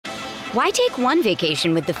Why take one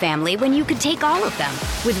vacation with the family when you could take all of them?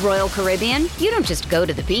 With Royal Caribbean, you don't just go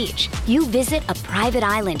to the beach. You visit a private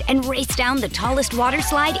island and race down the tallest water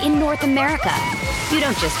slide in North America. You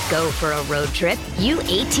don't just go for a road trip. You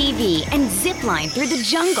ATV and zip line through the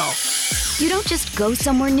jungle. You don't just go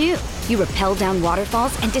somewhere new. You rappel down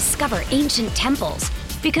waterfalls and discover ancient temples.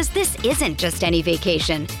 Because this isn't just any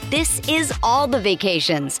vacation. This is all the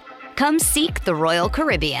vacations. Come seek the Royal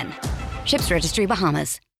Caribbean. Ships Registry,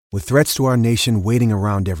 Bahamas. With threats to our nation waiting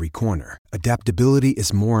around every corner, adaptability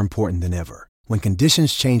is more important than ever. When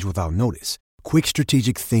conditions change without notice, quick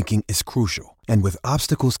strategic thinking is crucial. And with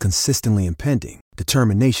obstacles consistently impending,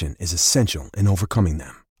 determination is essential in overcoming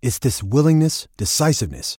them. It's this willingness,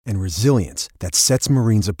 decisiveness, and resilience that sets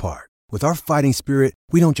Marines apart. With our fighting spirit,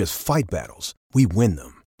 we don't just fight battles, we win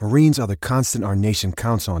them. Marines are the constant our nation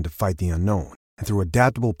counts on to fight the unknown. And through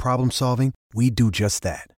adaptable problem solving, we do just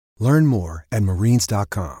that. Learn more at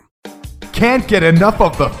marines.com. Can't get enough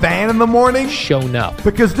of the fan in the morning? Shown up.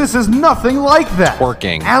 Because this is nothing like that.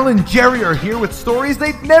 Working. Al and Jerry are here with stories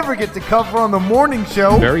they'd never get to cover on the morning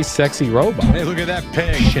show. Very sexy robot. Hey, look at that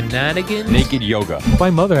pig. Shenanigans. Naked yoga.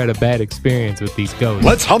 My mother had a bad experience with these ghosts.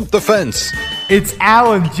 Let's hump the fence. It's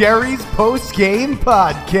Al and Jerry's post-game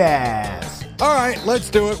podcast. All right,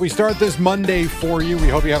 let's do it. We start this Monday for you. We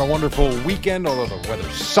hope you had a wonderful weekend, although the weather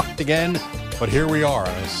sucked again. But here we are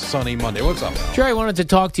on a sunny Monday. What's up, Al? Jerry, I wanted to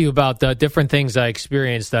talk to you about different things I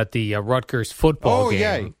experienced at the Rutgers football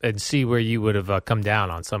game and see where you would have come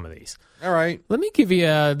down on some of these. All right. Let me give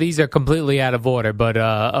you, these are completely out of order, but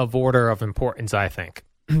of order of importance, I think.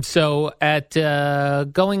 So at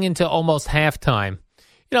going into almost halftime,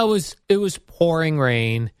 you know, it was pouring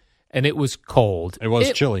rain. And it was cold. It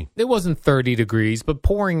was chilly. It wasn't 30 degrees, but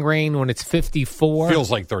pouring rain when it's 54. Feels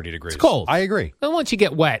like 30 degrees. It's cold. I agree. And once you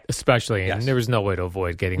get wet, especially, and there was no way to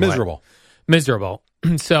avoid getting wet. Miserable.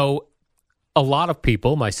 So a lot of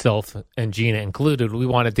people, myself and Gina included, we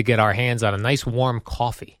wanted to get our hands on a nice warm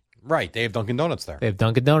coffee. Right. They have Dunkin' Donuts there. They have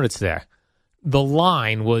Dunkin' Donuts there. The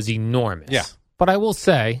line was enormous. Yeah. But I will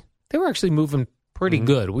say, they were actually moving pretty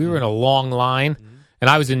good. We were in a long line. And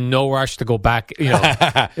I was in no rush to go back. You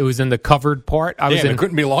know, it was in the covered part. It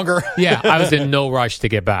couldn't be longer. Yeah, I was in no rush to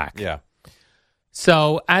get back. Yeah.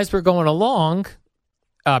 So as we're going along,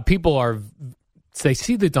 people they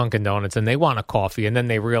see the Dunkin' Donuts and they want a coffee, and then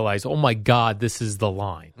they realize, oh my God, this is the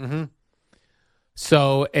line. Mm-hmm.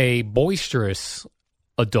 So a boisterous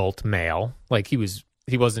adult male, like he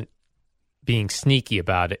wasn't being sneaky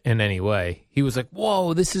about it in any way. He was like,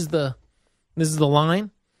 "Whoa, this is the line."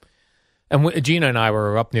 And Gina and I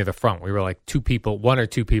were up near the front. We were like one or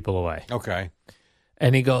two people away. Okay.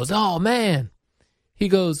 And he goes, "Oh, man." He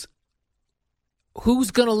goes,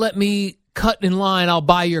 "Who's going to let me cut in line? I'll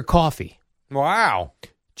buy your coffee." Wow.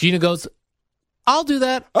 Gina goes, "I'll do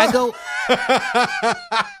that." I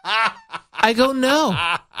go, "No."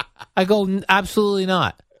 I go, "Absolutely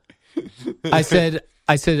not." I said,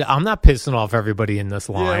 "I'm not pissing off everybody in this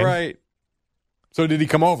line." Yeah, right. So did he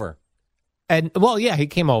come over? And, well, yeah, he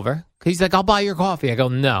came over. He's like, "I'll buy your coffee." I go,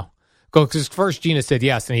 "No." Because first Gina said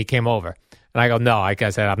yes, and he came over. And I go, "No." Like I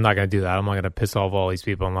said, "I'm not going to do that. I'm not going to piss off all these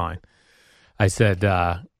people in line." I said,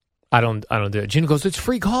 I don't do it. Gina goes, "It's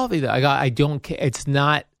free coffee." I don't care. It's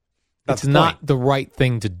not the right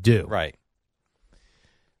thing to do. Right.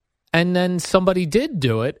 And then somebody did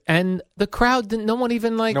do it, and the crowd didn't. No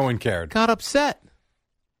one cared. Got upset.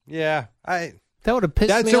 Yeah, that would have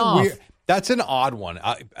pissed me off. That's an odd one.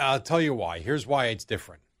 I'll tell you why. Here's why it's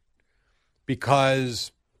different.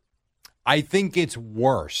 Because I think it's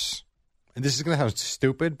worse. And this is going to sound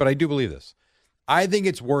stupid, but I do believe this. I think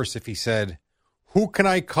it's worse if he said, "Who can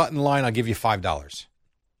I cut in line? I'll give you $5."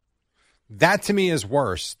 That to me is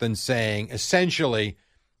worse than saying, essentially,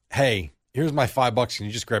 "Hey, here's my $5. Can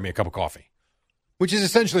you just grab me a cup of coffee?" Which is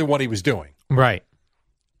essentially what he was doing. Right.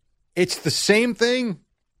 It's the same thing,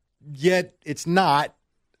 yet it's not.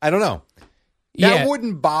 I don't know. That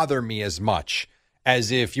wouldn't bother me as much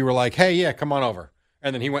as if you were like, "Hey, yeah, come on over."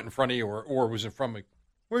 And then he went in front of you or was in front of me.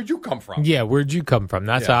 Where'd you come from? Yeah, where'd you come from?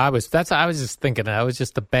 How I was just thinking. That was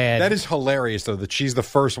just a bad. That is hilarious, though, that she's the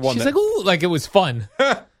first one. She's like, "Ooh, like it was fun."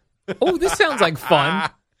 Oh, this sounds like fun.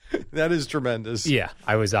 That is tremendous. Yeah,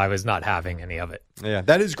 I was not having any of it. Yeah,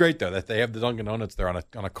 that is great, though, that they have the Dunkin' Donuts there on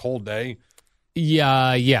a cold day.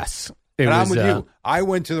 Yeah, yes. I'm with you. I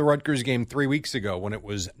went to the Rutgers game 3 weeks ago when it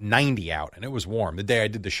was 90 out, and it was warm, the day I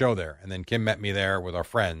did the show there. And then Kim met me there with our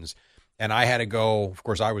friends, and I had to go. Of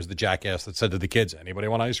course, I was the jackass that said to the kids, "Anybody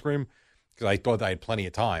want ice cream?" Because I thought I had plenty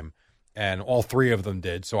of time, and all three of them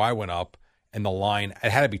did. So I went up, and the line,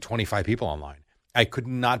 it had to be 25 people online. I could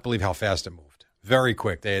not believe how fast it moved. Very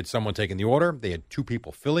quick. They had someone taking the order. They had 2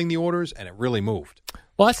 people filling the orders, and it really moved.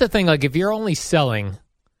 Well, that's the thing. Like, if you're only selling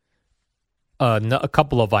a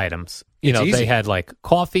couple of items, It's easy. they had like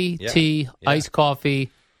coffee, tea, iced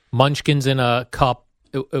coffee, munchkins in a cup.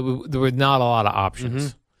 There were not a lot of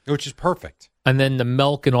options. Which is perfect. And then the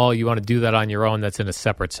milk and all, you want to do that on your own. That's in a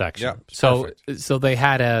separate section. Yeah, so they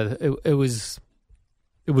had it was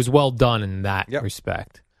well done in that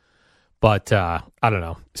respect. But I don't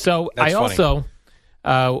know. So That's I also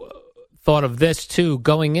thought of this too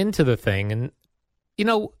going into the thing, and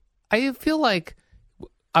I feel like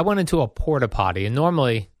I went into a porta potty, and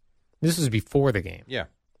normally this was before the game. Yeah.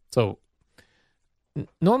 So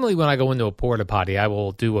normally when I go into a porta potty, I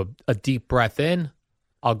will do a deep breath in.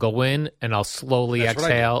 I'll go in and I'll slowly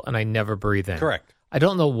exhale, and I never breathe in. Correct. I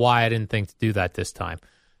don't know why I didn't think to do that this time.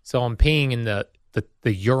 So I'm peeing in the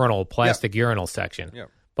urinal, plastic urinal section. Yeah.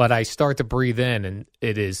 But I start to breathe in, and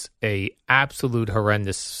it is a absolute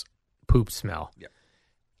horrendous poop smell. Yeah.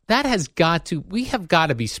 We have got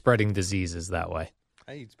to be spreading diseases that way.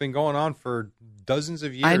 Hey, it's been going on for dozens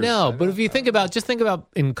of years. I know, but if you think about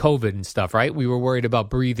in COVID and stuff, right? We were worried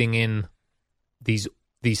about breathing in these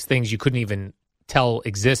things you couldn't even tell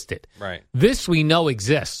existed. Right. This we know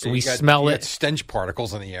exists. We smell it. Stench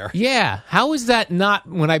particles in the air. Yeah. How is that not,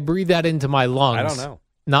 when I breathe that into my lungs, I don't know,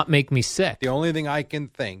 not make me sick? The only thing I can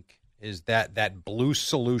think is that blue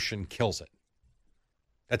solution kills it.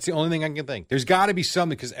 That's the only thing I can think. There's got to be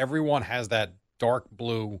something, because everyone has that dark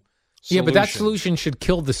blue solution. Yeah, but that solution should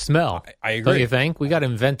kill the smell. I agree. Don't you think? We got to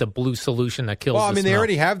invent a blue solution that kills the smell. They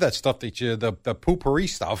already have that stuff, the poopery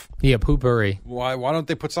stuff. Yeah, poopery. Why don't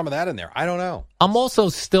they put some of that in there? I don't know. I'm also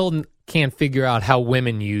still can't figure out how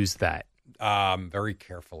women use that. Very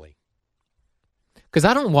carefully. Because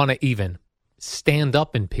I don't want to even stand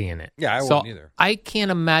up and pee in it. Yeah, I wouldn't either. I can't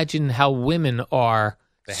imagine how women are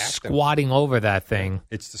squatting over that thing.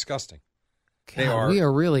 It's disgusting. God, we are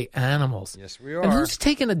really animals. Yes, we are. And who's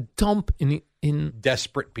taking a dump in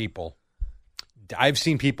desperate people? I've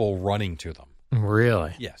seen people running to them.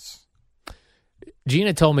 Really? Yes.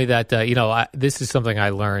 Gina told me that this is something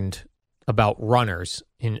I learned about runners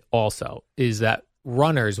is that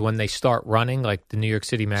runners, when they start running, like the New York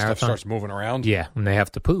City Marathon, stuff starts moving around. Yeah, when they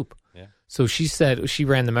have to poop. Yeah. So she said she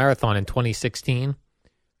ran the marathon in 2016.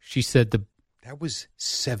 She said that was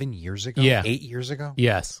 7 years ago. Yeah. 8 years ago.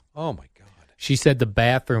 Yes. Oh my God. She said the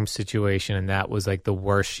bathroom situation, and that was like the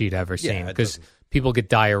worst she'd ever seen, because people get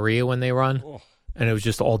diarrhea when they run, and it was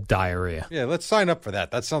just all diarrhea. Yeah, let's sign up for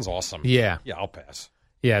that. That sounds awesome. Yeah. Yeah, I'll pass.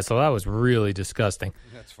 Yeah, so that was really disgusting.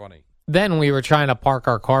 That's funny. Then we were trying to park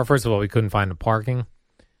our car. First of all, we couldn't find the parking,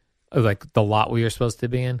 like the lot we were supposed to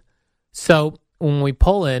be in. So when we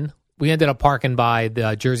pull in, we ended up parking by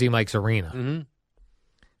the Jersey Mike's Arena,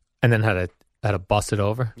 and then had to bus it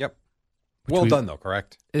over. Yep. Well done, though,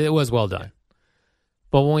 correct? It was well done. Yeah.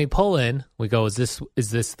 But when we pull in, we go, is this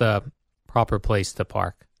the proper place to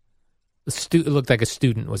park? It looked like a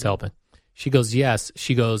student was helping. She goes, yes.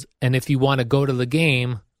 She goes, and if you want to go to the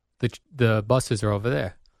game, the buses are over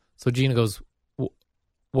there. So Gina goes,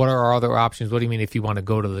 what are our other options? What do you mean if you want to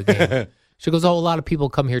go to the game? She goes, a lot of people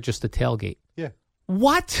come here just to tailgate. Yeah.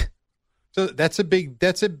 What? So that's a big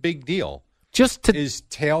deal. Is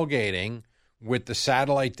tailgating with the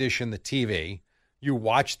satellite dish and the TV. You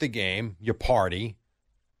watch the game, you party,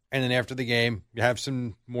 and then after the game, you have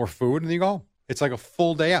some more food, and you go. It's like a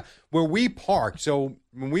full day out. Where we parked, so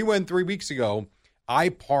when we went 3 weeks ago, I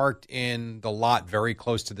parked in the lot very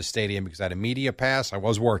close to the stadium because I had a media pass. I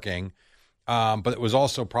was working, but it was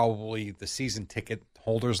also probably the season ticket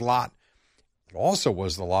holders lot. It also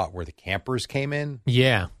was the lot where the campers came in.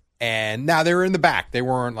 Yeah. And now they were in the back. They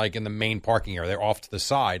weren't like in the main parking area. They're off to the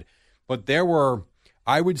side. But there were,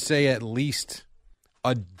 I would say, at least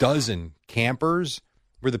a dozen campers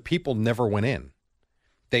where the people never went in.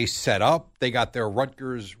 They set up. They got their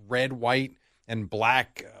Rutgers red, white, and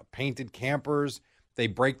black painted campers. They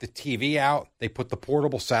break the TV out. They put the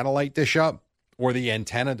portable satellite dish up or the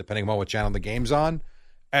antenna, depending on what channel the game's on.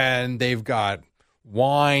 And they've got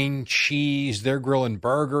wine, cheese. They're grilling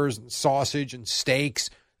burgers and sausage and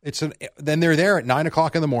steaks. Then they're there at 9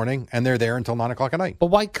 o'clock in the morning, and they're there until 9 o'clock at night. But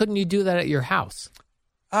why couldn't you do that at your house?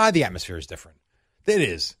 The atmosphere is different. It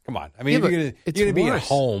is. Come on. I mean, if you're going to be at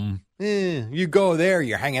home, you go there,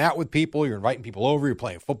 you're hanging out with people, you're inviting people over, you're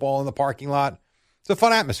playing football in the parking lot. It's a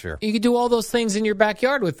fun atmosphere. You could do all those things in your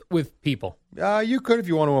backyard with people. You could if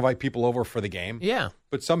you want to invite people over for the game. Yeah.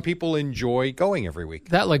 But some people enjoy going every week.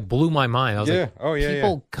 That blew my mind. I was like, yeah.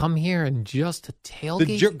 People come here and just to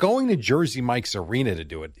tailgate? Going to Jersey Mike's Arena to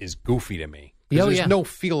do it is goofy to me. Because Oh, there's yeah. no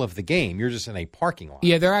feel of the game. You're just in a parking lot.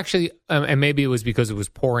 Yeah, they're actually, and maybe it was because it was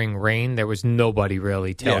pouring rain. There was nobody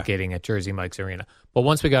really tailgating at Jersey Mike's Arena. But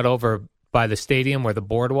once we got over by the stadium where the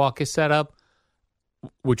boardwalk is set up,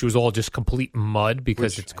 which was all just complete mud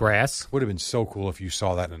because it's grass. Would have been so cool if you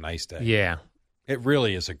saw that in a nice day. Yeah. It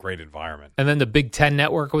really is a great environment. And then the Big Ten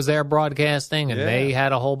Network was there broadcasting, and Yeah. they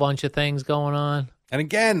had a whole bunch of things going on. And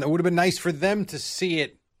again, it would have been nice for them to see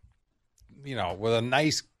it, with a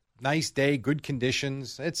nice day, good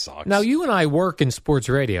conditions. It sucks. Now, you and I work in sports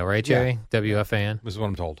radio, right, Jerry? Yeah. WFAN. This is what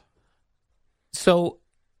I'm told. So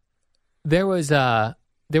there was a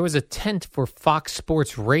tent for Fox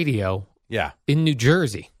Sports Radio Yeah. in New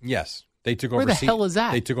Jersey. Yes. They took Where over. the hell is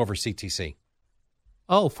that? They took over CTC.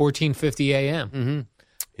 Oh, 1450 a.m. Mm-hmm.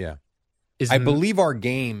 Yeah. Is I the- believe our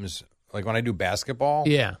games, like when I do basketball,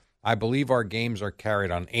 Yeah. I believe our games are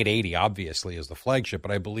carried on 880, obviously, as the flagship,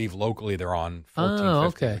 but I believe locally they're on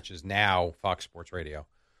 1450, okay. which is now Fox Sports Radio.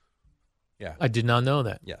 Yeah. I did not know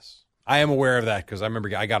that. Yes. I am aware of that because I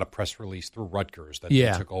remember I got a press release through Rutgers that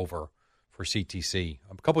Yeah. they took over for CTC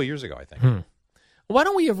a couple of years ago, I think. Why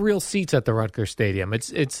don't we have real seats at the Rutgers Stadium?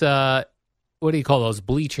 It's what do you call those,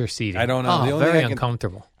 bleacher seating? I don't know. Oh, The only very thing I can-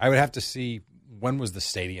 uncomfortable. I would have to see when was the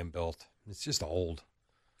stadium built. It's just old.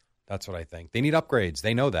 That's what I think. They need upgrades.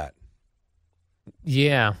 They know that.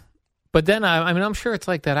 Yeah. But then, I'm sure it's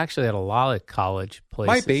like that actually at a lot of college places.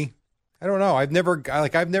 Might be. I don't know. I've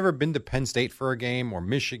never been to Penn State for a game or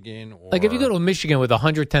Michigan. Or Like if you go to Michigan with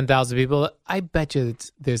 110,000 people, I bet you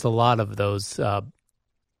there's a lot of those Might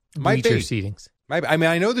bleacher be. seatings. I mean,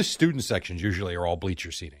 I know the student sections usually are all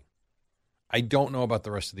bleacher seating. I don't know about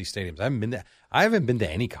the rest of these stadiums. I haven't been to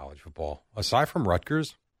any college football aside from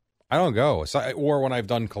Rutgers. I don't go. Or when I've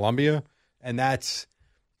done Columbia, and that's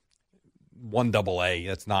 1AA.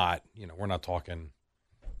 That's not. We're not talking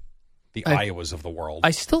the Iowas of the world.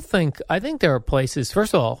 I think there are places.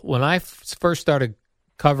 First of all, when I first started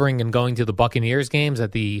covering and going to the Buccaneers games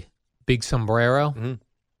at the Big Sombrero,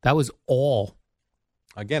 that was all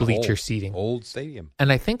Again, bleacher seating. Old stadium.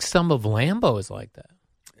 And I think some of Lambeau is like that.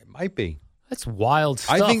 It might be. That's wild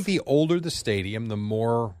stuff. I think the older the stadium, the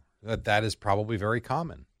more that is probably very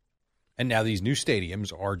common. And now these new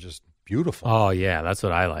stadiums are just beautiful. Oh, yeah, that's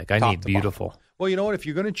what I like. I Top need to beautiful. bottom. Well, you know what? If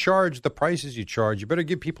you're going to charge the prices you charge, you better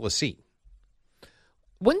give people a seat.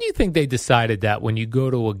 When do you think they decided that when you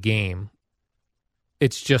go to a game,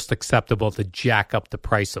 it's just acceptable to jack up the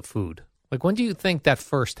price of food? Like, when do you think that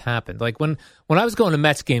first happened? Like, when I was going to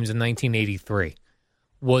Mets games in 1983,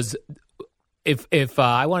 was if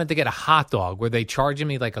I wanted to get a hot dog, were they charging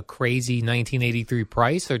me like a crazy 1983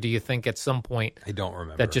 price, or do you think at some point I don't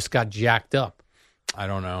remember. that just got jacked up? I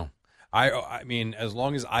don't know. I mean, as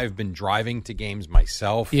long as I've been driving to games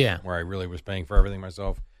myself, Yeah. where I really was paying for everything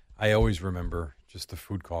myself, I always remember just the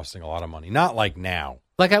food costing a lot of money. Not like now.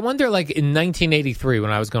 Like, I wonder, like, in 1983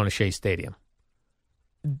 when I was going to Shea Stadium,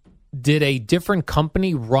 did a different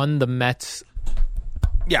company run the Mets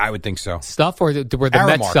Yeah, I would think so. stuff, or were the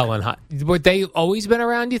Mets Aramark. selling hot? Were they always been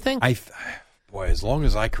around, you think? Boy, as long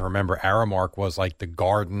as I can remember, Aramark was like the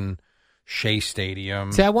Garden, Shea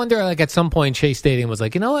Stadium. See, I wonder, like, at some point, Shea Stadium was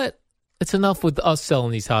like, you know what? It's enough with us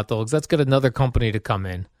selling these hot dogs. Let's get another company to come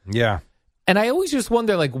in. Yeah. And I always just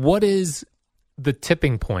wonder, like, what is the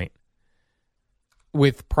tipping point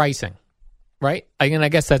with pricing, right? I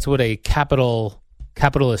guess that's what a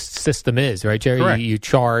capitalist system is, right, Jerry? Correct. You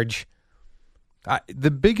charge.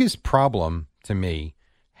 The biggest problem to me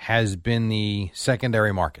has been the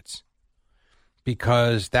secondary markets,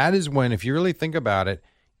 because that is when, if you really think about it,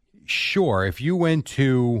 sure, if you went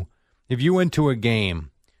to a game,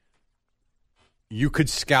 you could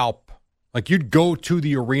scalp, like you'd go to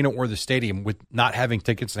the arena or the stadium with not having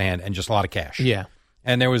tickets in hand and just a lot of cash. Yeah.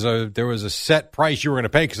 And there was a set price you were going to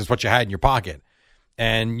pay because it's what you had in your pocket.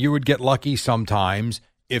 And you would get lucky sometimes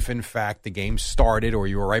if, in fact, the game started or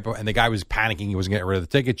you were right, and the guy was panicking, he wasn't getting rid of the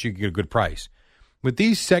tickets, you could get a good price. With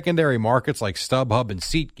these secondary markets like StubHub and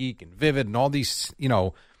SeatGeek and Vivid and all these,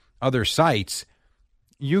 other sites,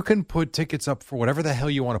 you can put tickets up for whatever the hell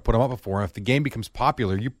you want to put them up for. And if the game becomes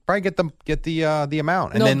popular, you probably get the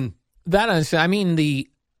amount. And then that I mean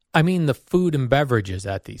the food and beverages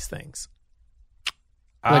at these things.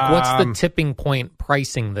 Like, what's the tipping point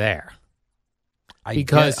pricing there? I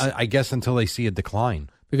guess until they see a decline.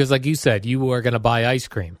 Because, like you said, you were going to buy ice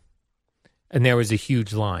cream, and there was a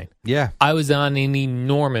huge line. Yeah. I was on an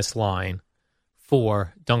enormous line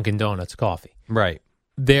for Dunkin' Donuts coffee. Right.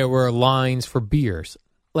 There were lines for beers.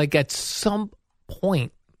 Like, at some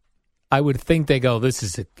point, I would think they go, this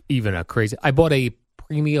is even a crazy. I bought a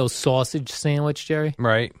Premio sausage sandwich, Jerry.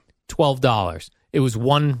 Right. $12. It was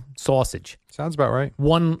one sausage. Sounds about right.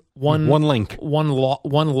 One link. One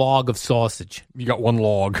log of sausage. You got one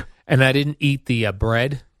log. And I didn't eat the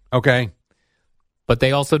bread. Okay. But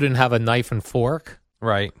they also didn't have a knife and fork.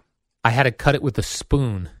 Right. I had to cut it with a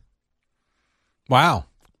spoon. Wow.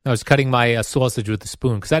 I was cutting my sausage with a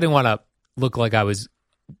spoon because I didn't want to look like I was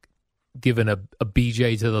giving a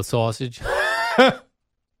BJ to the sausage.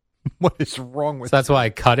 What is wrong with So that's why I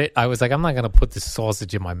cut it. I was like, I'm not going to put this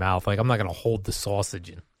sausage in my mouth. Like, I'm not going to hold the sausage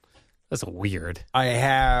in. That's weird.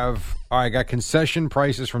 I got concession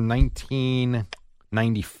prices from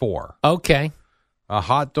 1994. Okay. A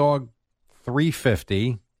hot dog,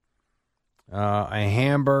 $3.50. A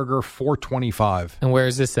hamburger, $4.25. And where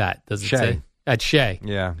is this at? Does it Shea. say? At Shea.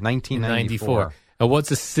 Yeah, 1994. And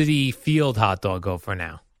what's a City Field hot dog go for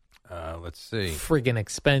now? Let's see. Friggin'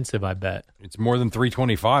 expensive, I bet. It's more than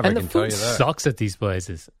 $3.25. And I can tell you that. the food sucks at these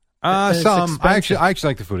places. Some. I expensive. actually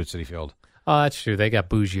like the food at City Field. Oh, that's true. They got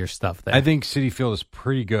bougier stuff there. I think City Field is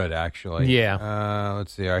pretty good, actually. Yeah.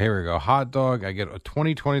 Let's see. All right, here we go. Hot dog. I get a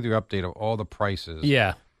 2023 update of all the prices.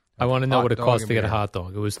 Yeah. I want to know Hot what it dog costs and to get a beer. hot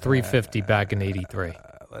dog. It was $3.50 back in '83.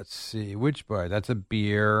 Let's see. Which bar? That's a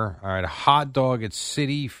beer. All right. A hot dog at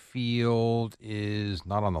City Field is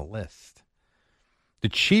not on the list. The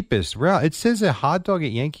cheapest, it says a hot dog at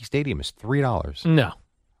Yankee Stadium is $3. No.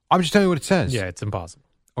 I'm just telling you what it says. Yeah, it's impossible.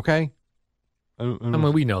 Okay. I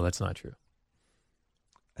mean, we know that's not true.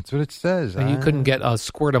 That's what it says. And you couldn't get a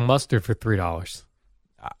squirt of mustard for $3.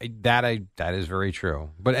 That is very true.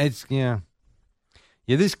 But it's Yeah,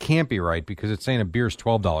 this can't be right because it's saying a beer is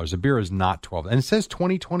 $12. A beer is not $12. And it says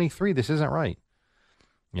 2023. This isn't right.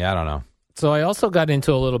 Yeah, I don't know. So I also got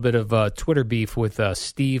into a little bit of Twitter beef with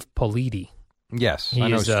Steve Politi. Yes, He I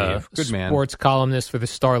know is Steve. Good man. Sports columnist for the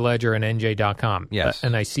Star Ledger and NJ.com. Yes.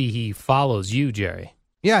 And I see he follows you, Jerry.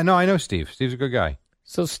 Yeah, no, I know Steve. Steve's a good guy.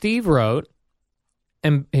 So Steve wrote,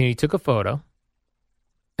 and he took a photo,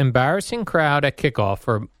 embarrassing crowd at kickoff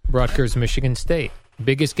for Rutgers, Michigan State.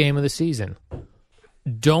 Biggest game of the season.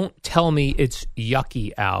 Don't tell me it's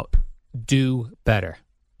yucky out. Do better.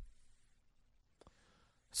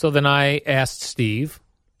 So then I asked Steve,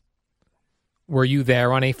 were you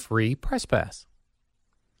there on a free press pass?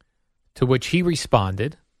 To which he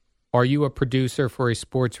responded, are you a producer for a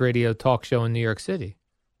sports radio talk show in New York City?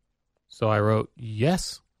 So I wrote,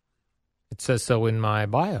 yes. It says so in my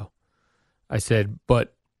bio. I said,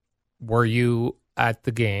 but were you at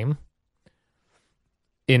the game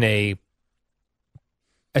in a...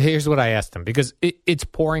 Here's what I asked him, because it's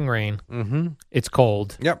pouring rain. Mm-hmm. It's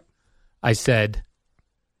cold. Yep. I said,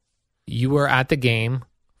 you were at the game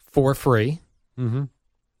for free. Mm-hmm.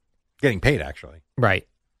 Getting paid, actually. Right.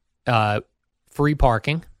 Free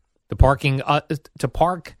parking. The parking, to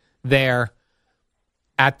park there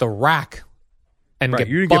at the rack and Right. get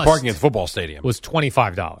You didn't bussed get parking at the football stadium. was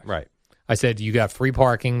 $25. Right. I said, you got free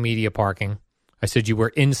parking, media parking. I said, you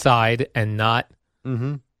were inside and not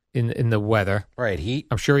Mm-hmm. in the weather. Right. Heat.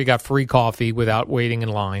 I'm sure you got free coffee without waiting in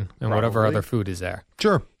line and whatever Probably. other food is there.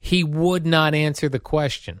 Sure. He would not answer the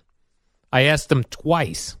question. I asked him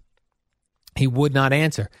twice. He would not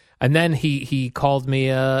answer. And then he called me,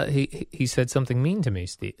 he said something mean to me,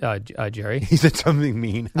 Steve, Jerry. He said something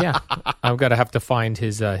mean. Yeah. I'm going to have to find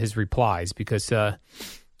his replies because I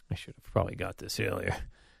should have probably got this earlier.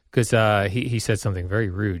 Because he said something very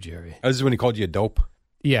rude, Jerry. This is when he called you a dope.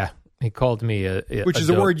 Yeah. He called me Which is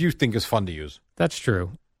a dope. word you think is fun to use. That's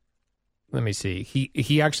true. Let me see.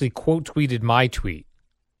 He actually quote tweeted my tweet.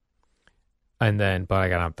 And then, but I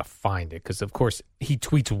gotta have to find it because, of course, he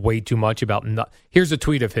tweets way too much about. Here's a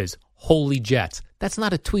tweet of his: "Holy Jets." That's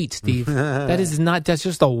not a tweet, Steve. That is not. That's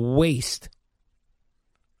just a waste.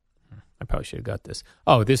 I probably should have got this.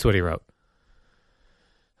 Oh, this is what he wrote.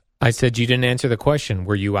 I said, you didn't answer the question.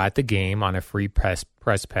 Were you at the game on a free press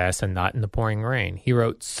pass and not in the pouring rain? He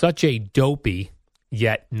wrote, such a dopey,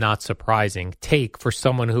 yet not surprising, take for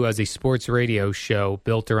someone who has a sports radio show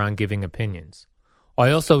built around giving opinions.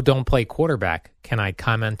 I also don't play quarterback. Can I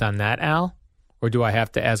comment on that, Al? Or do I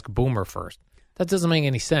have to ask Boomer first? That doesn't make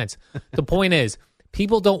any sense. The point is,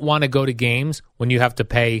 people don't want to go to games when you have to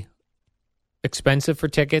pay expensive for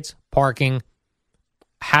tickets, parking,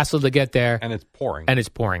 hassle to get there, And it's pouring. and it's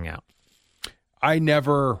pouring out. I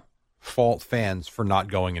never fault fans for not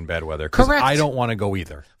going in bad weather. 'Cause Correct. I don't want to go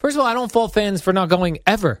either. First of all, I don't fault fans for not going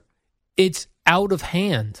ever. It's out of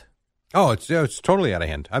hand. Oh, it's totally out of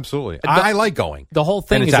hand. Absolutely. I like going. The whole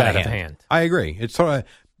thing And is it's out of hand. I agree. It's sort of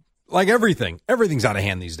like everything. Everything's out of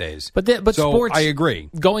hand these days. But so sports, I agree.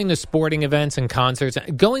 going to sporting events and concerts,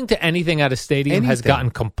 going to anything at a stadium has Anything. gotten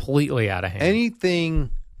completely out of hand.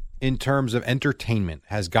 Anything in terms of entertainment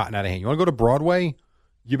has gotten out of hand. You want to go to Broadway?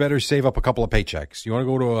 you better save up a couple of paychecks. You want to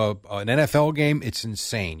go to an NFL game? It's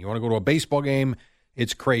insane. You want to go to a baseball game?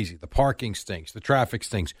 It's crazy. The parking stinks. The traffic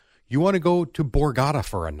stinks. You want to go to Borgata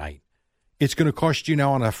for a night? It's going to cost you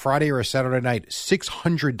now on a Friday or a Saturday night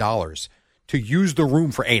 $600 to use the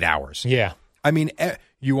room for 8 hours. Yeah. I mean,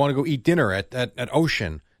 you want to go eat dinner at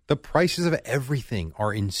Ocean. The prices of everything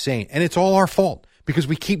are insane. And it's all our fault because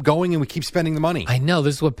we keep going and we keep spending the money. I know.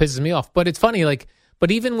 This is what pisses me off. But it's funny, but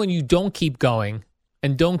even when you don't keep going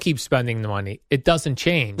and don't keep spending the money, it doesn't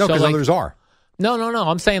change. No, because others are. No.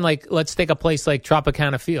 I'm saying, let's take a place like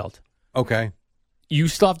Tropicana Field. Okay. You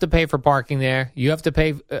still have to pay for parking there. You have to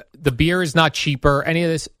pay. The beer is not cheaper, any of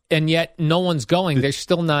this, and yet no one's going. They're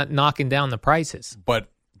still not knocking down the prices. But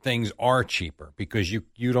things are cheaper because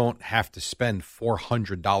you don't have to spend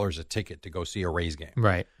 $400 a ticket to go see a Rays game.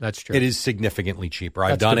 Right, that's true. It is significantly cheaper.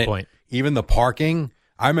 I've That's a done good it. point. Even the parking.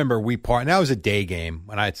 I remember and that was a day game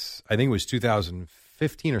when I think it was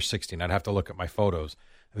 2015 or 16. I'd have to look at my photos.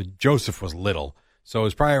 Joseph was little, so it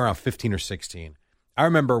was probably around 15 or 16. I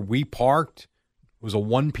remember we parked. It was a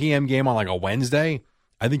 1 p.m. game on a Wednesday.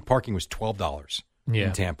 I think parking was $12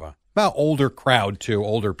 in Tampa. About older crowd, too,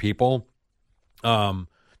 older people.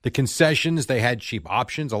 The concessions, they had cheap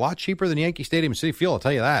options, a lot cheaper than Yankee Stadium and Citi Field, I'll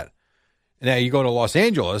tell you that. Now, you go to Los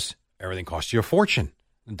Angeles, everything costs you a fortune.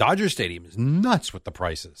 Dodger Stadium is nuts with the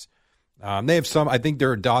prices. They have I think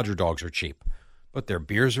their Dodger dogs are cheap, but their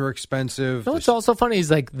beers are expensive. What's also funny is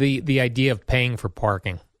the idea of paying for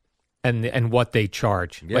parking. And what they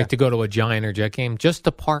charge, like to go to a Giant or Jet game, just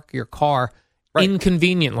to park your car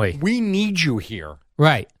inconveniently. We need you here.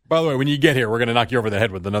 Right. By the way, when you get here, we're going to knock you over the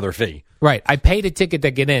head with another fee. Right. I paid a ticket to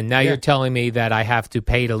get in. Now you're telling me that I have to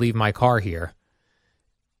pay to leave my car here.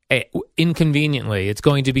 Inconveniently. It's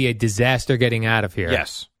going to be a disaster getting out of here.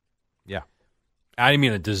 Yes. Yeah. I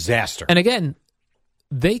mean a disaster. And again,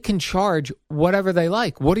 they can charge whatever they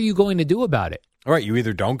like. What are you going to do about it? All right. You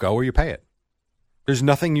either don't go or you pay it. There's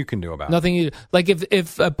nothing you can do about it. Nothing. Like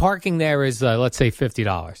if parking there is, let's say,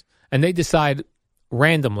 $50, and they decide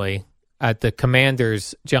randomly at the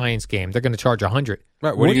Commanders Giants game they're going to charge $100.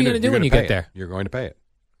 Right. What are you going to do when you get there? You're going to pay it.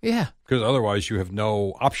 Yeah. Because otherwise you have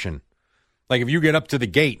no option. Like if you get up to the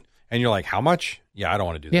gate and you're like, how much? Yeah, I don't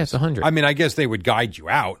want to do this. Yeah, it's $100. I mean, I guess they would guide you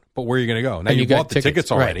out, but where are you going to go? Now you bought the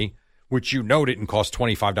tickets already, right, which you know didn't cost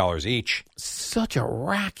 $25 each. Such a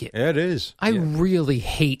racket. It is. I really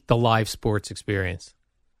hate the live sports experience.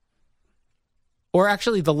 Or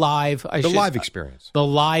actually the live experience. The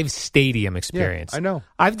live stadium experience. Yeah, I know.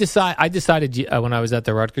 I decided when I was at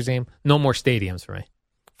the Rutgers game, no more stadiums for me.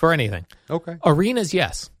 For anything. Okay. Arenas,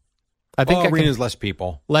 yes. I think arenas, less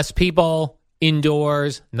people. Less people,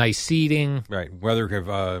 indoors, nice seating. Right. Weather,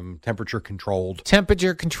 temperature controlled.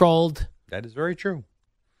 Temperature controlled. That is very true.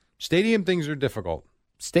 Stadium things are difficult.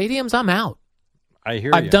 Stadiums, I'm out. I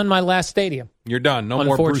hear you. I've done my last stadium. You're done. No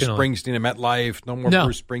more Bruce Springsteen at MetLife. No more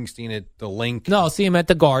Bruce Springsteen at the Link. No, I'll see him at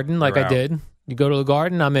the Garden like You're I out. did. You go to the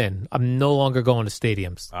Garden, I'm in. I'm no longer going to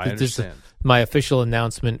stadiums. I This is understand. my official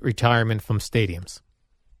announcement, retirement from stadiums.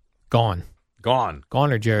 Gone.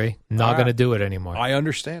 Goner, Jerry. Not going to do it anymore. I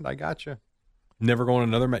understand. I got you. Never going to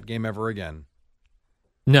another Met game ever again.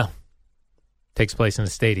 No. Takes place in a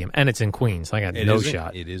stadium, and it's in Queens. I got no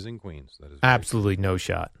shot. It is in Queens. That is absolutely no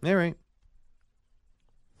shot. All right.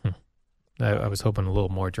 I was hoping a little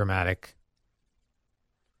more dramatic.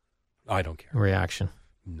 I don't care. Reaction.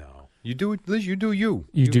 No. You do it, Liz. You do you.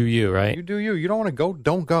 You do you, right? You do you. You don't want to go,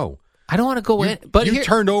 don't go. I don't want to go in. But you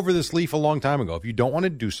turned over this leaf a long time ago. If you don't want to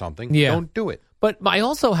do something, don't do it. But I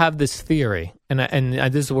also have this theory, and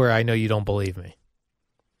this is where I know you don't believe me.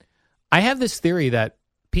 I have this theory that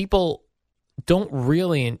people don't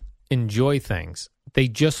really enjoy things. They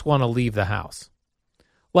just want to leave the house.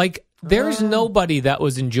 Like, there's nobody that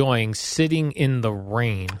was enjoying sitting in the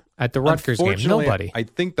rain at the Rutgers game. Nobody. I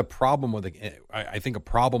think the problem with I think a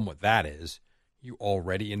problem with that is you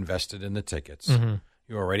already invested in the tickets. Mm-hmm.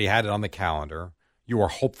 You already had it on the calendar. You are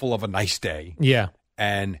hopeful of a nice day. Yeah.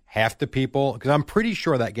 And half the people, because I'm pretty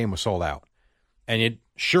sure that game was sold out, and it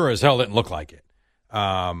sure as hell didn't look like it.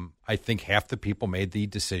 I think half the people made the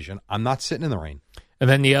decision, I'm not sitting in the rain. And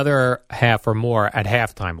then the other half or more at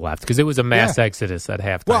halftime left, because it was a mass exodus at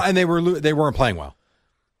halftime. Well, and they weren't playing well.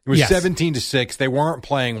 It was Yes. 17-6. They weren't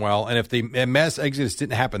playing well, and if the mass exodus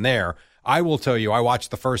didn't happen there, I will tell you, I watched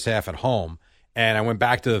the first half at home, and I went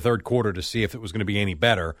back to the third quarter to see if it was going to be any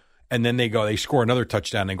better. And then they score another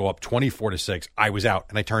touchdown and go up 24-6. I was out,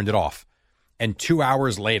 and I turned it off. And 2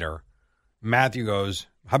 hours later, Matthew goes,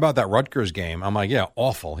 how about that Rutgers game? I'm like, yeah,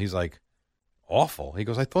 awful. He's like, awful? He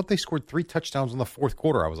goes, I thought they scored 3 touchdowns in the fourth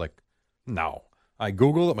quarter. I was like, no. I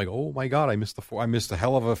Googled it. I'm like, oh, my God, I missed a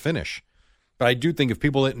hell of a finish. But I do think if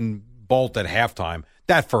people didn't bolt at halftime,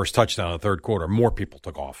 that first touchdown in the third quarter, more people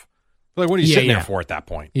took off. Like, what are you sitting there for at that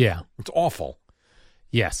point? Yeah. It's awful.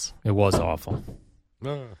 Yes, it was awful.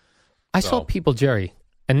 I So- saw people, Jerry,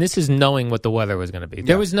 and this is knowing what the weather was going to be.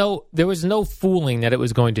 There was no fooling that it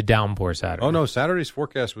was going to downpour Saturday. Oh, no, Saturday's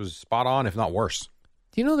forecast was spot on, if not worse.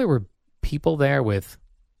 Do you know there were people there with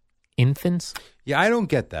infants? Yeah, I don't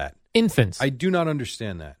get that. Infants. I do not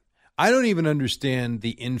understand that. I don't even understand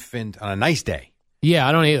the infant on a nice day. Yeah,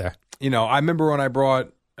 I don't either. You know, I remember when I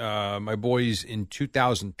brought my boys in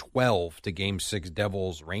 2012 to Game 6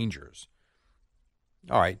 Devils Rangers.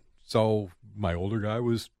 All right, so my older guy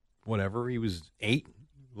was whatever. He was 8.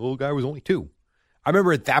 The little guy was only 2. I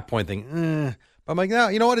remember at that point thinking, but I'm like, no,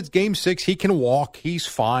 you know what? It's Game 6. He can walk. He's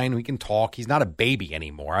fine. We can talk. He's not a baby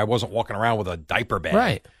anymore. I wasn't walking around with a diaper bag.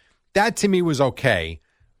 Right. That to me was okay.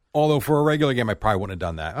 Although for a regular game, I probably wouldn't have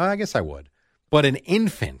done that. I guess I would. But an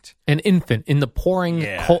infant. An infant in the pouring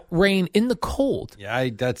rain in the cold. Yeah,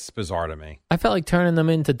 that's bizarre to me. I felt like turning them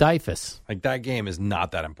into Dyfus. Like, that game is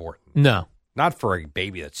not that important. No. Not for a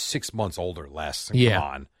baby that's 6 months old or less. Yeah. Come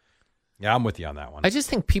on. Yeah, I'm with you on that one. I just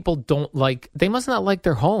think people they must not like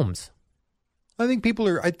their homes. I think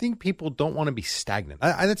people don't want to be stagnant.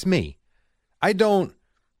 That's me. I don't,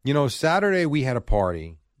 Saturday we had a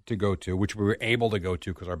party to go to, which we were able to go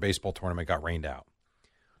to because our baseball tournament got rained out.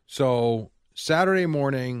 So Saturday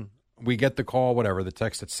morning, we get the call, the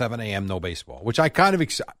text at 7 a.m., no baseball, which I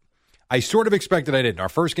sort of expected I didn't. Our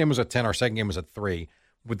first game was at 10. Our second game was at 3.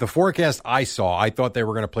 With the forecast I saw, I thought they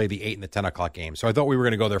were going to play the 8 and the 10 o'clock game. So I thought we were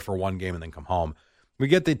going to go there for one game and then come home. We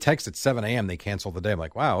get the text at 7 a.m. They canceled the day. I'm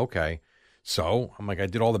like, wow, okay. So I'm like, I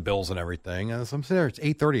did all the bills and everything. And so I'm sitting there, it's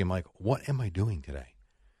 8:30. I'm like, what am I doing today?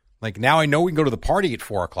 Like, now I know we can go to the party at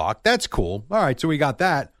 4 o'clock. That's cool. All right, so we got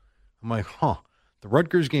that. I'm like, the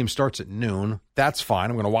Rutgers game starts at noon. That's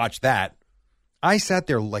fine. I'm going to watch that. I sat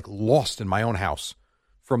there like lost in my own house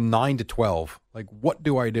from 9 to 12. Like, what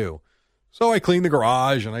do I do? So I cleaned the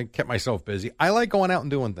garage and I kept myself busy. I like going out and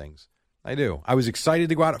doing things. I do. I was excited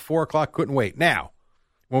to go out at 4 o'clock. Couldn't wait. Now,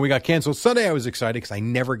 when we got canceled Sunday, I was excited because I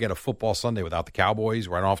never get a football Sunday without the Cowboys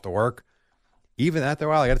right off to work. Even after a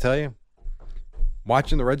while, I got to tell you,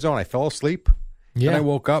 watching the Red Zone, I fell asleep. Yeah. Then I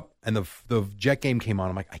woke up and the Jet game came on.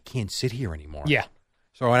 I'm like, I can't sit here anymore. Yeah.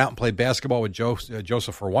 So I went out and played basketball with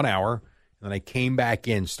Joseph for 1 hour. And then I came back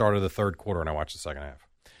in, started the third quarter, and I watched the second half.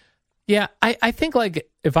 Yeah, I think like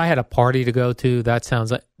if I had a party to go to, that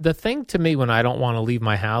sounds like the thing to me when I don't want to leave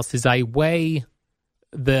my house is I weigh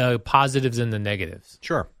the positives and the negatives.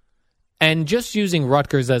 Sure. And just using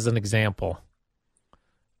Rutgers as an example,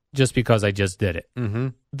 just because I just did it. Mm-hmm.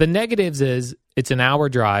 The negatives is it's an hour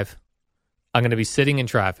drive. I'm going to be sitting in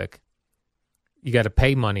traffic. You got to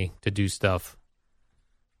pay money to do stuff.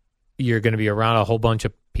 You're going to be around a whole bunch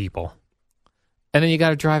of people. And then you got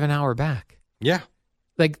to drive an hour back. Yeah.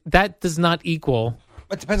 Like, that does not equal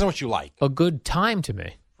It depends on what you like. a good time to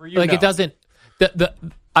me. For you, like, no. it doesn't...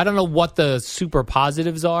 I don't know what the super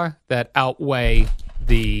positives are that outweigh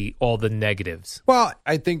all the negatives. Well,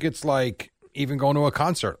 I think it's like even going to a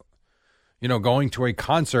concert. Going to a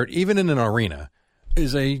concert, even in an arena,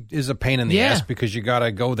 is a pain in the ass because you got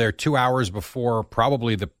to go there 2 hours before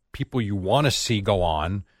probably the people you want to see go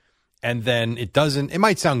on. And then it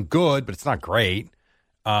might sound good, but it's not great.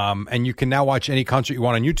 And you can now watch any concert you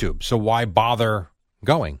want on YouTube. So why bother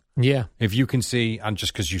going? Yeah. If you can see,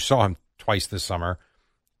 just because you saw him twice this summer,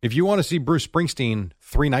 if you want to see Bruce Springsteen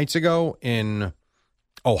 3 nights ago in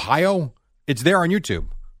Ohio, it's there on YouTube.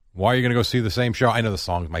 Why are you going to go see the same show? I know the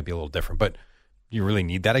songs might be a little different, but you really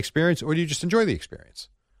need that experience, or do you just enjoy the experience?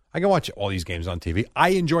 I can watch all these games on TV. I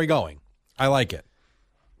enjoy going. I like it.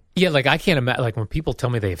 Yeah, like I can't imagine. Like when people tell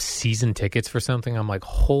me they have season tickets for something, I'm like,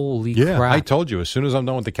 holy crap! I told you as soon as I'm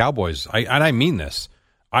done with the Cowboys, and I mean this.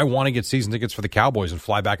 I want to get season tickets for the Cowboys and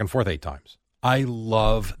fly back and forth 8 times. I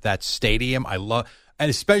love that stadium. And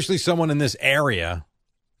especially someone in this area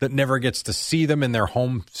that never gets to see them in their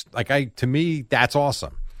home. To me, that's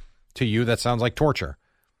awesome. To you, that sounds like torture.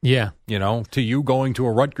 Yeah. To you going to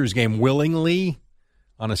a Rutgers game willingly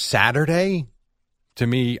on a Saturday, to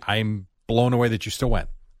me, I'm blown away that you still went.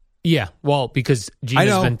 Yeah, well, because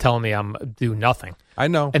Gina's been telling me I'm do nothing. I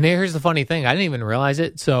know. And here's the funny thing. I didn't even realize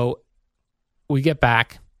it. So we get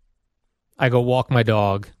back. I go walk my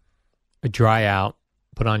dog. I dry out,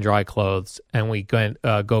 put on dry clothes, and we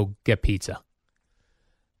go get pizza.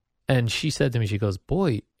 And she said to me, she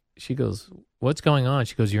goes, what's going on?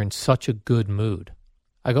 She goes, you're in such a good mood.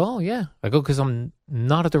 I go, oh, yeah. I go, because I'm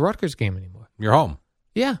not at the Rutgers game anymore. You're home.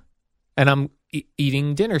 Yeah. And I'm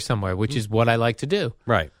eating dinner somewhere, which is what I like to do.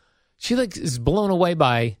 Right. She is blown away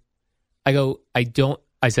by, I go,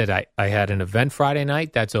 I said I had an event Friday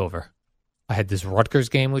night. That's over. I had this Rutgers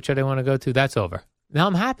game, which I didn't want to go to. That's over. Now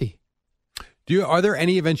I'm happy. Are there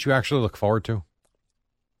any events you actually look forward to?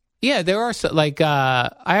 Yeah, there are.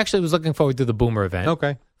 I actually was looking forward to the Boomer event.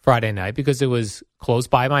 Okay. Friday night because it was close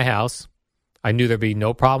by my house. I knew there'd be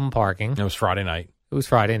no problem parking. It was Friday night. It was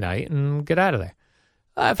Friday night and get out of there.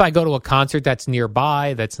 If I go to a concert that's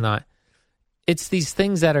nearby, that's not. It's these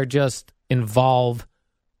things that are just involve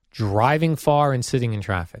driving far and sitting in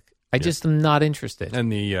traffic. I just am not interested.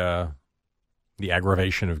 And the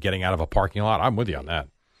aggravation of getting out of a parking lot, I'm with you on that.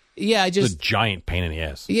 Yeah, It's a giant pain in the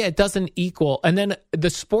ass. Yeah, it doesn't equal. And then the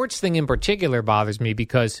sports thing in particular bothers me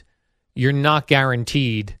because you're not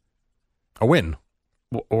guaranteed a win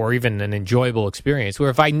or even an enjoyable experience. Where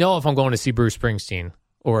if I'm going to see Bruce Springsteen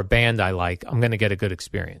or a band I like, I'm going to get a good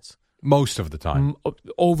experience. Most of the time.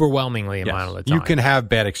 Overwhelmingly amount of the time. You can have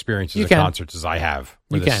bad experiences at concerts as I have,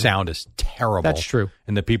 where the sound is terrible. That's true.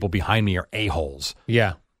 And the people behind me are a-holes.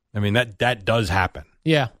 Yeah. I mean, that does happen.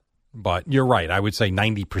 Yeah. But you're right. I would say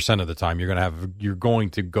 90% of the time you're going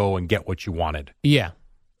to go and get what you wanted. Yeah.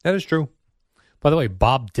 That is true. By the way,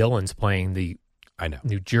 Bob Dylan's playing the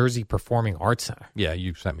New Jersey Performing Arts Center. Yeah,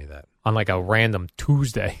 you sent me that. On like a random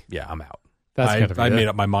Tuesday. Yeah, I'm out. I made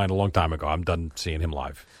up my mind a long time ago. I'm done seeing him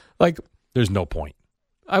live. Like, there's no point.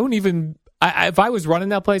 I wouldn't even. If I was running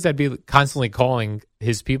that place, I'd be constantly calling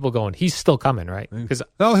his people, going, "He's still coming, right?" Because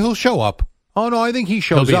he'll show up. Oh no, I think he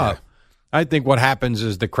shows up. There. I think what happens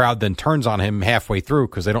is the crowd then turns on him halfway through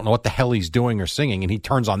because they don't know what the hell he's doing or singing, and he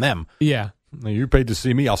turns on them. Yeah, you paid to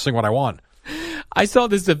see me. I'll sing what I want. I saw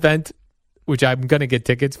this event, which I'm going to get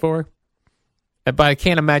tickets for, but I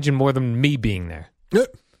can't imagine more than me being there.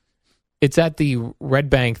 It's at the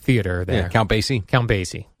Red Bank Theater there. Yeah, Count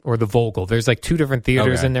Basie. Or the Vogel. There's like two different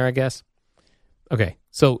theaters in there, I guess. Okay,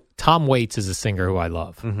 so Tom Waits is a singer who I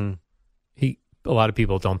love. Mm-hmm. A lot of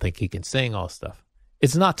people don't think he can sing all stuff.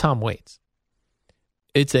 It's not Tom Waits.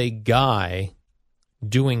 It's a guy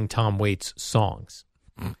doing Tom Waits songs.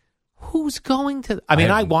 Who's going to...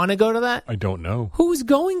 I want to go to that. I don't know. Who's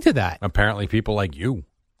going to that? Apparently people like you.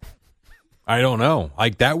 I don't know.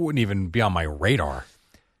 Like, that wouldn't even be on my radar.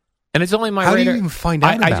 And it's only my radar. How radar. do you even find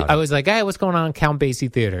out about it? I was like, hey, what's going on in Count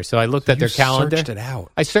Basie Theater? So I looked at their calendar. Searched it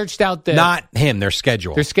out. I searched out Not him, their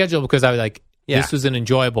schedule. Their schedule because I was like, this was an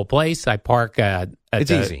enjoyable place. I park at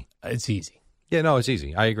easy. It's easy. Yeah, no, it's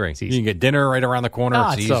easy. I agree. You can get dinner right around the corner.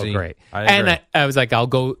 It's easy. So great. I was like, I'll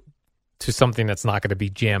go to something that's not going to be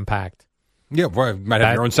jam-packed. Yeah, well, might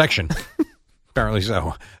have your own section. Apparently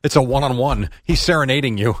so. It's a one-on-one. He's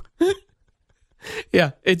serenading you.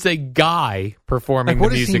 Yeah, it's a guy performing the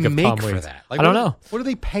music of Tom Waits. What does he make for that? I don't know. What do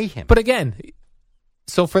they pay him? But again,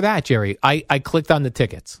 so for that, Jerry, I clicked on the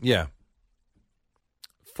tickets. Yeah.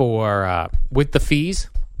 For, with the fees,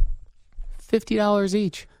 $50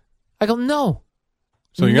 each. I go, no.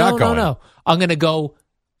 So you're not going? No. I'm going to go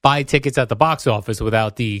buy tickets at the box office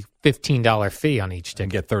without the $15 fee on each ticket.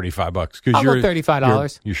 And get $35. I'll go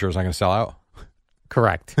 $35. You sure it's not going to sell out?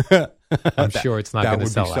 Correct. I'm sure it's not going to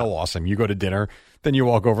sell out. That would be so awesome. You go to dinner, then you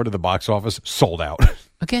walk over to the box office, sold out.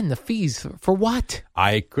 Again, the fees, for what?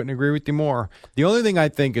 I couldn't agree with you more. The only thing I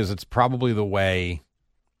think is it's probably the way,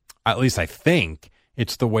 at least I think,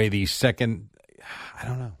 it's the way the second, I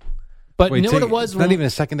don't know. But you know what it was? It's not even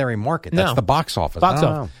a secondary market. That's the box office. Box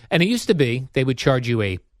office. And it used to be they would charge you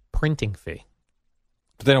a printing fee.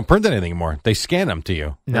 But they don't print anything anymore. They scan them to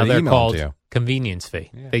you. Now they're called convenience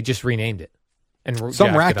fee. Yeah. They just renamed it. And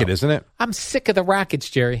some racket, isn't it? I'm sick of the rackets,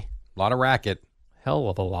 Jerry. A lot of racket. Hell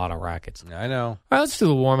of a lot of rackets. I know. All right, let's do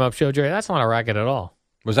the warm-up show, Jerry. That's not a racket at all.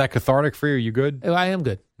 Was that cathartic for you? Are you good? I am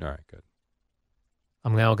good. All right, good.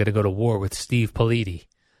 I'm now going to go to war with Steve Politi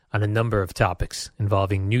on a number of topics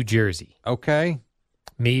involving New Jersey. Okay.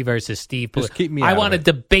 Me versus Steve Politi. Just keep me I want to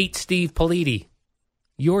debate Steve Politi.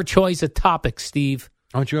 Your choice of topics, Steve.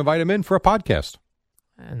 Why don't you invite him in for a podcast?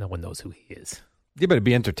 No one knows who he is. Yeah, but it'd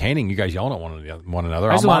be entertaining. You guys yelling at one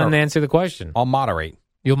another. I just want him to answer the question. I'll moderate.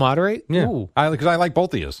 You'll moderate? Yeah. Because I like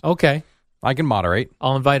both of yous. Okay. I can moderate.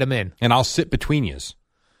 I'll invite him in. And I'll sit between yous.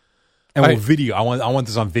 And we'll video. I want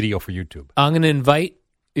this on video for YouTube. I'm going to invite.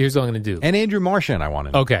 Here's what I'm going to do. And Andrew Marchand, I want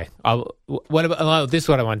him. Okay. This is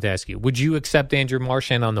what I wanted to ask you. Would you accept Andrew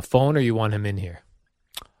Marchand on the phone, or you want him in here?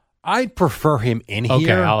 I'd prefer him in here.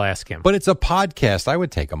 Okay, I'll ask him. But it's a podcast. I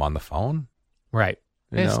would take him on the phone. Right.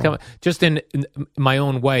 Just in my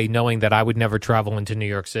own way, knowing that I would never travel into New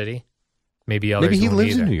York City. Maybe others Maybe he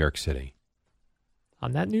lives either. in New York City.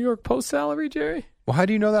 On that New York Post salary, Jerry? Well, how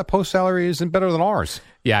do you know that Post salary isn't better than ours?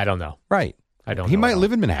 Yeah, I don't know. Right. I don't know. He might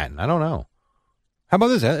live in Manhattan. I don't know. How about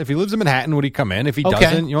this? If he lives in Manhattan, would he come in? If he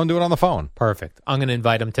doesn't, you want to do it on the phone? Perfect. I'm going to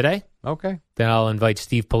invite him today. Okay. Then I'll invite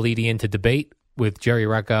Steve Politi in to debate with Jerry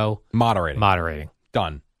Recco. Moderating.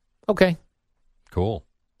 Done. Okay. Cool.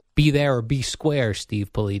 Be there or be square,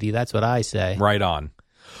 Steve Politi. That's what I say. Right on.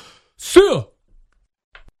 Sir!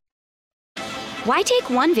 Why take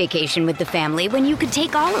one vacation with the family when you could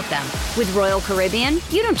take all of them? With Royal Caribbean,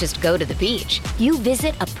 you don't just go to the beach. You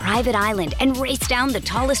visit a private island and race down the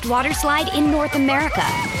tallest water slide in North America.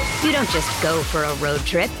 You don't just go for a road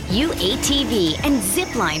trip. You ATV and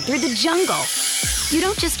zip line through the jungle. You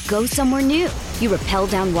don't just go somewhere new. You rappel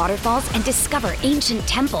down waterfalls and discover ancient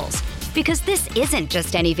temples. Because this isn't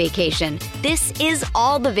just any vacation. This is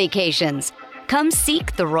all the vacations. Come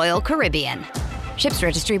seek the Royal Caribbean. Ships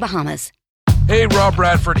Registry, Bahamas. Hey, Rob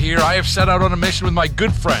Bradford here. I have set out on a mission with my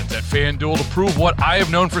good friends at FanDuel to prove what I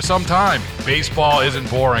have known for some time. Baseball isn't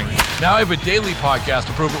boring. Now I have a daily podcast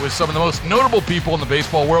to prove it with some of the most notable people in the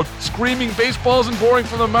baseball world, screaming baseball isn't boring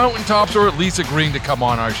from the mountaintops, or at least agreeing to come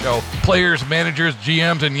on our show. Players, managers,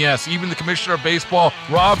 GMs, and yes, even the commissioner of baseball,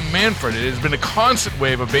 Rob Manfred. It has been a constant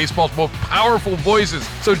wave of baseball's most powerful voices.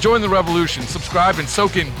 So join the revolution. Subscribe and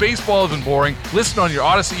soak in Baseball Isn't Boring. Listen on your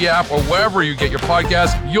Odyssey app or wherever you get your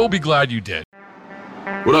podcasts. You'll be glad you did.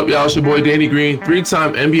 What up, y'all? It's your boy Danny Green,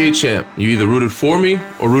 3-time NBA champ. You either rooted for me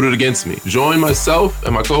or rooted against me. Join myself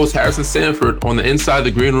and my co-host Harrison Sanford on the Inside the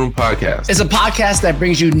Green Room podcast. It's a podcast that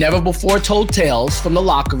brings you never-before-told tales from the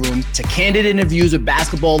locker room to candid interviews with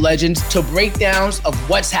basketball legends to breakdowns of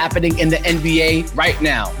what's happening in the NBA right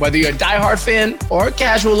now. Whether you're a diehard fan or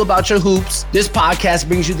casual about your hoops, this podcast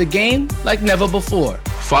brings you the game like never before.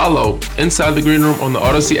 Follow Inside the Green Room on the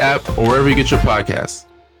Odyssey app or wherever you get your podcasts.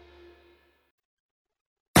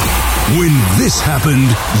 When this happened,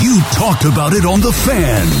 you talked about it on The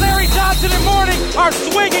Fan. Larry Johnson and Mourning are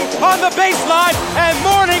swinging on the baseline, and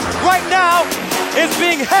Mourning right now is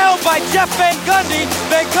being held by Jeff Van Gundy.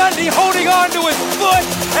 Van Gundy holding on to his foot,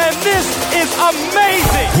 and this is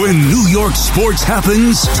amazing. When New York sports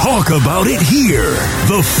happens, talk about it here.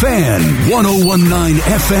 The Fan, 101.9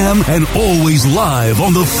 FM, and always live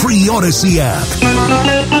on the free Odyssey app.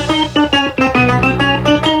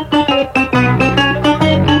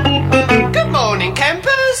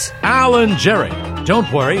 Alan Jerry.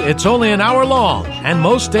 Don't worry, it's only an hour long, and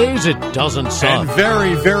most days it doesn't suck. And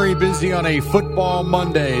very, very busy on a football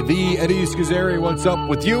Monday. The Eddie Scazzeri, what's up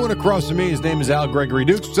with you? And across from me, his name is Al Gregory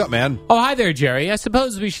Dukes. What's up, man? Oh, hi there, Jerry. I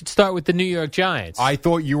suppose we should start with the New York Giants. I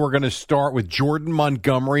thought you were going to start with Jordan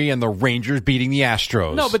Montgomery and the Rangers beating the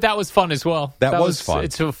Astros. No, but that was fun as well. That was fun.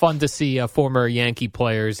 It's fun to see former Yankee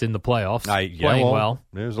players in the playoffs playing well.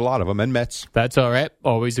 There's a lot of them, and Mets. That's all right.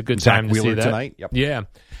 Always a good time to see that. Tonight. Yep. Yeah.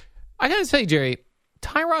 I got to say, Jerry,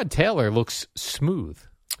 Tyrod Taylor looks smooth.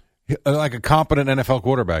 Like a competent NFL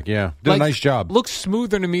quarterback, yeah. Did a nice job. Looks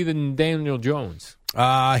smoother to me than Daniel Jones.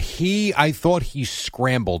 I thought he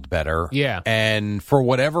scrambled better. Yeah. And for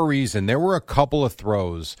whatever reason, there were a couple of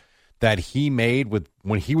throws that he made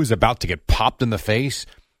when he was about to get popped in the face,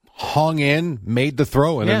 hung in, made the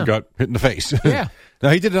throw, and then got hit in the face. Yeah. Now,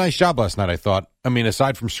 he did a nice job last night, I thought. I mean,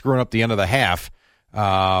 aside from screwing up the end of the half,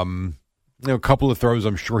 a couple of throws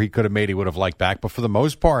I'm sure he could have made he would have liked back. But for the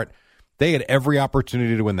most part, they had every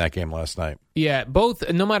opportunity to win that game last night. Yeah,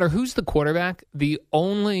 no matter who's the quarterback, the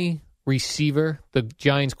only receiver the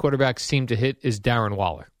Giants quarterback seem to hit is Darren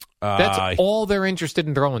Waller. That's all they're interested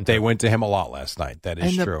in throwing to. They went to him a lot last night. That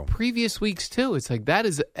is true. And the previous weeks, too. It's like that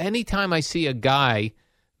is anytime I see a guy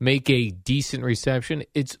make a decent reception,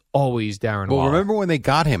 it's always Darren Waller. Well, remember when they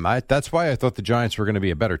got him? That's why I thought the Giants were going to be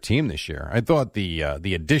a better team this year. I thought the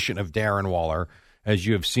addition of Darren Waller, as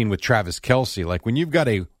you have seen with Travis Kelce, like when you've got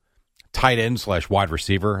a tight end / wide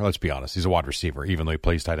receiver, let's be honest, he's a wide receiver, even though he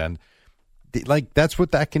plays tight end. Like that's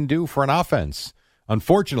what that can do for an offense.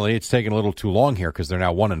 Unfortunately, it's taken a little too long here because they're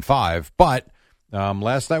now 1-5. But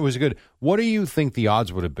last night was good. What do you think the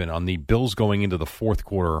odds would have been on the Bills going into the fourth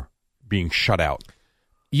quarter being shut out?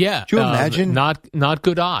 Yeah, do you imagine? Not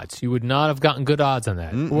good odds. You would not have gotten good odds on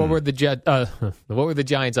that. What were the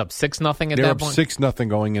Giants up 6-0 at that point? They're up 6-0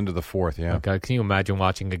 going into the fourth. Yeah. Okay. Can you imagine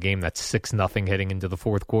watching a game that's 6-0 heading into the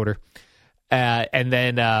fourth quarter, and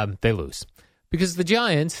then they lose because the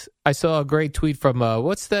Giants? I saw a great tweet from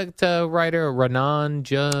what's that writer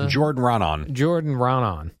Jordan Raanan. Jordan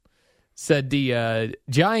Raanan said the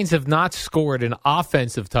Giants have not scored an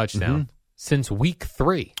offensive touchdown since week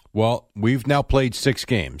 3. Well, we've now played 6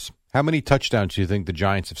 games. How many touchdowns do you think the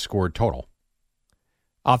Giants have scored total?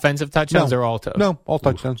 Offensive touchdowns or all? All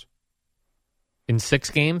touchdowns. In 6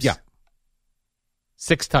 games? Yeah.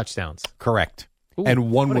 6 touchdowns. Correct. Ooh,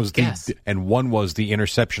 and one was the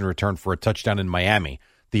interception return for a touchdown in Miami.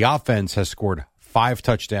 The offense has scored 5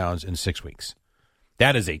 touchdowns in 6 weeks.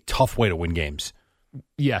 That is a tough way to win games.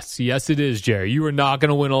 Yes, it is, Jerry. You are not going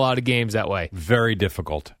to win a lot of games that way. Very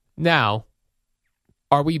difficult. Now,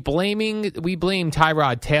 we blame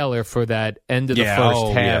Tyrod Taylor for that end of the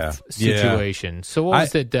first half situation. Yeah. So what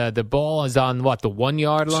was it? The ball is on, the 1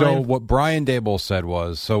 yard line? So what Brian Dable said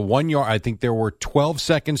was, 1 yard, I think there were 12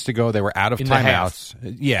 seconds to go. They were out of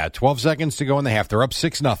timeouts. Yeah, 12 seconds to go in the half. They're up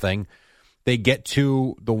 6-0. They get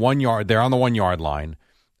to the 1 yard. They're on the 1 yard line.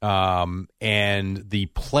 And the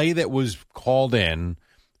play that was called in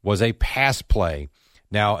was a pass play.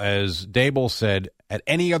 Now, as Dable said, at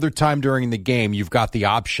any other time during the game, you've got the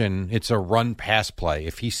option. It's a run-pass play.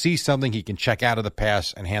 If he sees something, he can check out of the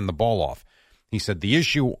pass and hand the ball off. He said the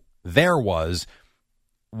issue there was,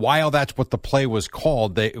 while that's what the play was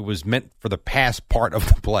called, it was meant for the pass part of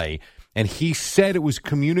the play. And he said it was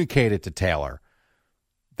communicated to Taylor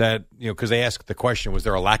that, because they asked the question, was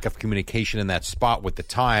there a lack of communication in that spot with the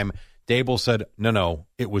time? Dable said, no,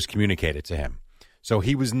 it was communicated to him. So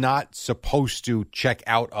he was not supposed to check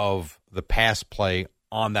out of the pass play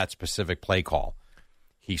on that specific play call.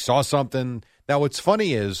 He saw something. Now, what's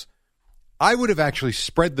funny is I would have actually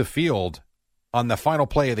spread the field on the final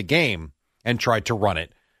play of the game and tried to run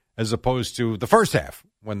it as opposed to the first half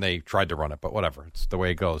when they tried to run it. But whatever, it's the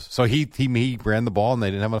way it goes. So he ran the ball and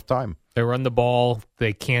they didn't have enough time. They run the ball.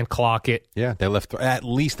 They can't clock it. Yeah, at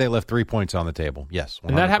least they left 3 points on the table. Yes, 100%.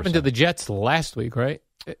 And that happened to the Jets last week, right?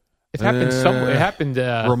 It happened somewhere. It happened.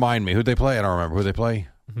 Remind me, who'd they play? I don't remember who they play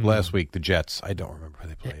last week. The Jets. I don't remember who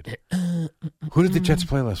they played. Who did the Jets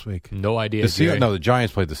play last week? No idea. The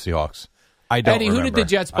Giants played the Seahawks. I don't remember. Who did the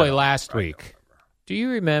Jets play last week? Do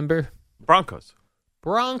you remember? Broncos.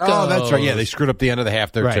 Oh, that's right. Yeah, they screwed up the end of the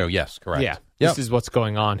half there, too. Yes, correct. Yeah, This is what's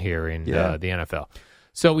going on here in the NFL.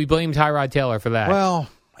 So we blame Tyrod Taylor for that. Well,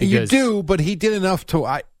 you do, but he did enough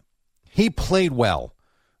to he played well.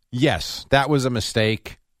 Yes, that was a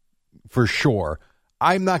mistake for sure.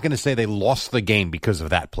 I'm not going to say they lost the game because of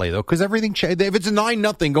that play, though, because everything changed. If it's a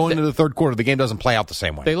 9-0 going into the third quarter, the game doesn't play out the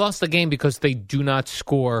same way. They lost the game because they do not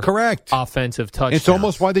score offensive touchdowns. It's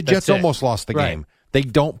almost why the Jets almost lost the game. They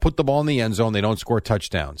don't put the ball in the end zone. They don't score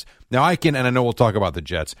touchdowns. Now, and I know we'll talk about the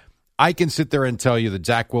Jets, I can sit there and tell you that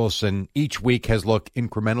Zach Wilson each week has looked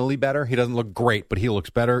incrementally better. He doesn't look great, but he looks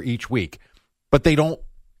better each week. But they don't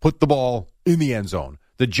put the ball in the end zone.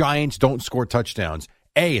 The Giants don't score touchdowns.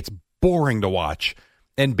 A, it's boring to watch.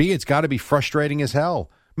 And B, it's got to be frustrating as hell.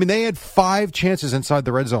 I mean, they had 5 chances inside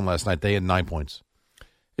the red zone last night. They had 9 points.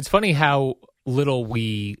 It's funny how little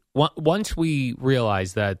once we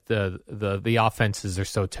realize that the offenses are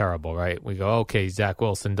so terrible, right? We go, okay, Zach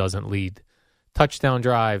Wilson doesn't lead touchdown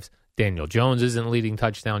drives. Daniel Jones isn't leading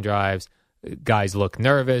touchdown drives. Guys look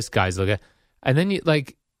nervous. And then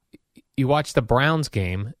you watch the Browns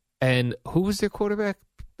game, and who was their quarterback?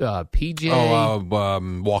 PJ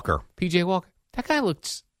Walker. PJ Walker. That guy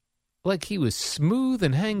looked like he was smooth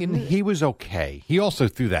and hanging. He was okay. He also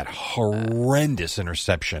threw that horrendous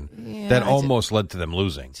interception that almost led to them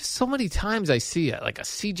losing. Just so many times I see it, like a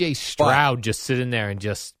C.J. Stroud just sitting there and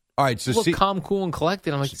just look calm, cool, and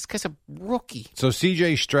collected. I'm like, this guy's a rookie. So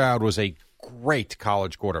C.J. Stroud was a great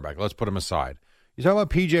college quarterback. Let's put him aside. You talk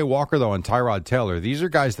about P.J. Walker, though, and Tyrod Taylor. These are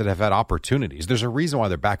guys that have had opportunities. There's a reason why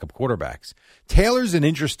they're backup quarterbacks. Taylor's an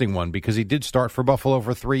interesting one because he did start for Buffalo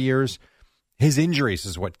for 3 years. His injuries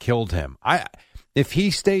is what killed him. If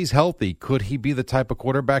he stays healthy, could he be the type of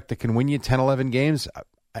quarterback that can win you 10, 11 games?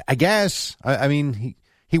 I guess. I mean,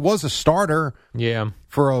 he was a starter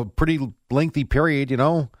for a pretty lengthy period,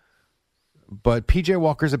 But P.J.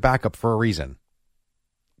 Walker's a backup for a reason.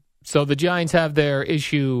 So the Giants have their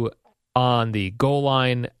issue on the goal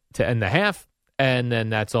line to end the half, and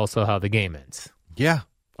then that's also how the game ends. Yeah.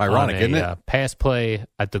 Ironic, isn't it? Pass play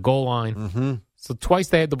at the goal line. Mm-hmm. So twice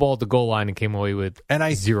they had the ball at the goal line and came away with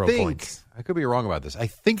 0 points. I could be wrong about this. I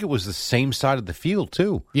think it was the same side of the field,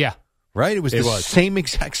 too. Yeah. Right? It was the same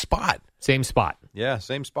exact spot. Same spot. Yeah,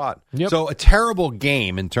 same spot. Yep. So a terrible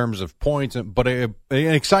game in terms of points, but an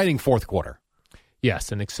exciting fourth quarter.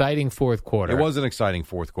 Yes, an exciting fourth quarter. It was an exciting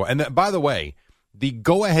fourth quarter. And by the way, the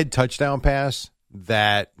go-ahead touchdown pass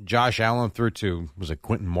that Josh Allen threw to, was it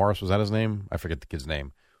Quentin Morris? Was that his name? I forget the kid's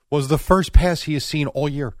name. Was the first pass he has seen all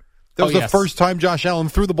year. That was the first time Josh Allen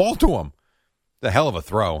threw the ball to him. The hell of a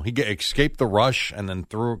throw. He escaped the rush and then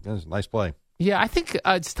threw. It was a nice play. Yeah, I think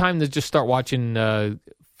it's time to just start watching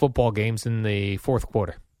football games in the fourth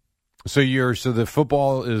quarter. So the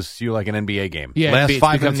football is like an NBA game. Yeah, last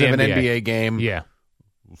 5 minutes of an NBA game. Yeah,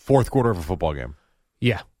 fourth quarter of a football game.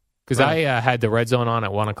 Yeah, because I had the red zone on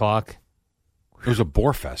at 1:00. It was a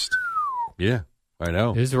bore fest. Yeah, I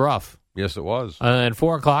know. It was rough. Yes, it was. And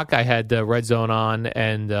 4 o'clock, I had Red Zone on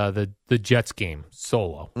and the Jets game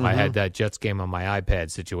solo. I had that Jets game on my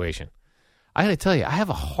iPad situation. I got to tell you, I have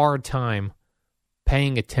a hard time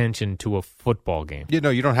paying attention to a football game. You know,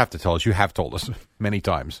 you don't have to tell us. You have told us many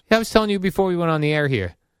times. I was telling you before we went on the air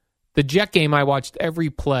here. The Jet game, I watched every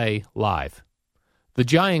play live. The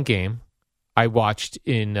Giant game, I watched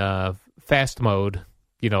in fast mode.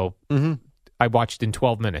 You know, I watched in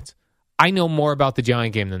 12 minutes. I know more about the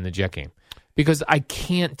Giant game than the Jet game because I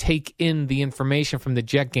can't take in the information from the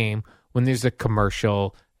Jet game when there's a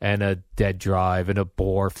commercial and a dead drive and a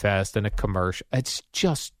bore fest and a commercial. It's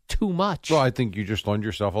just too much. Well, I think you just learned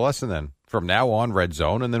yourself a lesson then. From now on, Red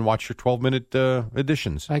Zone, and then watch your 12-minute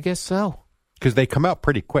editions. I guess so. Because they come out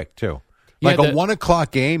pretty quick, too. Yeah, Like a 1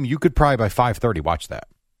 o'clock game, you could probably by 5:30 watch that.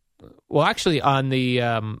 Well, actually, on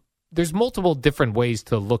the there's multiple different ways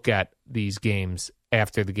to look at these games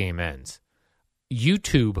after the game ends.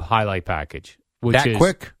 YouTube highlight package, which That is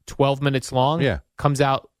quick? 12 minutes long, comes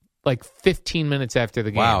out like 15 minutes after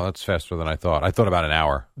the game. Wow, that's faster than I thought. I thought about an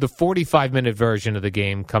hour. The 45-minute version of the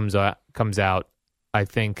game comes out, I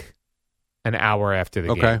think, an hour after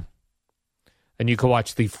the game. And you can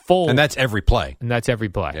watch the full... And that's every play.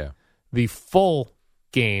 Yeah. The full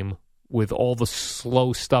game with all the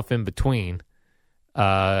slow stuff in between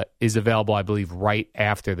is available, I believe, right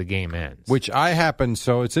after the game ends. Which I happen...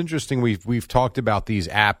 So it's interesting. We've talked about these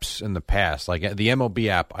apps in the past. Like the MLB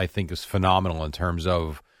app, I think, is phenomenal in terms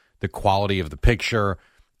of the quality of the picture.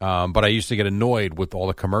 But I used to get annoyed with all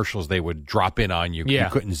the commercials they would drop in on you. Yeah.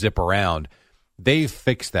 You couldn't zip around. They've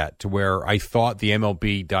fixed that to where I thought the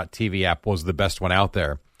MLB.TV app was the best one out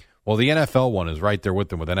there. Well, the NFL one is right there with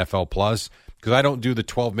them with NFL Plus because I don't do the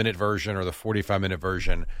 12-minute version or the 45-minute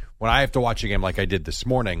version. When I have to watch a game like I did this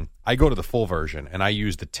morning, I go to the full version, and I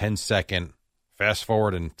use the 10-second fast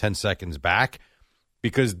forward and 10 seconds back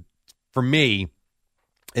because for me,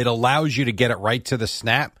 it allows you to get it right to the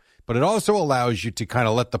snap, but it also allows you to kind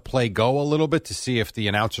of let the play go a little bit to see if the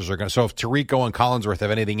announcers are going to. So if Tirico and Collinsworth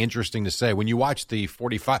have anything interesting to say, when you watch the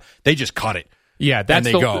 45, they just cut it. Yeah, and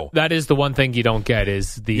they go. That is the one thing you don't get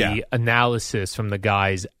is the analysis from the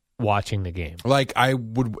guys watching the game. Like I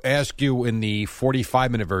would ask you in the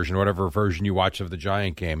 45-minute version, whatever version you watch of the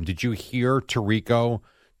Giant game, did you hear Tirico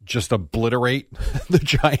just obliterate the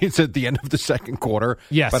Giants at the end of the second quarter?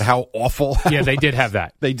 Yes. But how awful. Yeah, they did have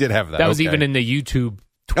that. They did have that. That was even in the YouTube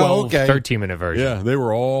 12, 13-minute version. Yeah, they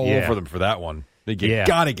were all over them for that one. You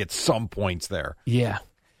got to get some points there. Yeah.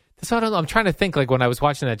 So I don't know. I'm trying to think, like, when I was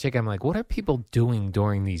watching that chick, I'm like, what are people doing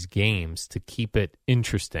during these games to keep it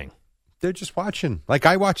interesting? They're just watching. Like,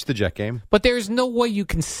 I watched the Jet game. But there's no way you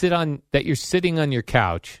can you're sitting on your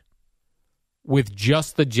couch with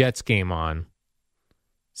just the Jets game on,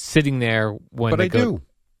 sitting there when But I do.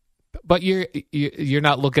 But you're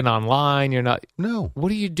not looking online. You're not. No. What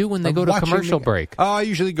do you do when they go to commercial break? I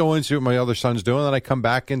usually go into what my other son's doing, and I come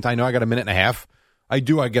back, and I know I got a minute and a half. I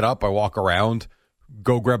get up, I walk around,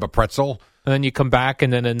 go grab a pretzel. And then you come back,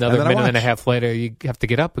 and then another minute and a half later, you have to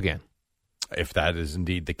get up again. If that is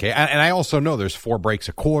indeed the case. And I also know there's 4 breaks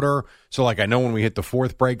a quarter. So, like, I know when we hit the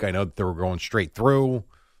 4th break, I know that we're going straight through.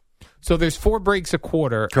 So there's 4 breaks a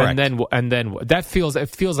quarter, Correct. and then that feels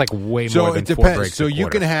like way more than 4 breaks. So a you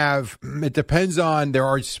quarter. can have. It depends on. There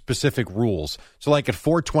are specific rules. So like at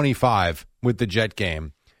 4:25 with the Jet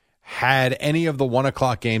game, had any of the 1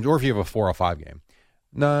 o'clock games, or if you have a 4:05 game,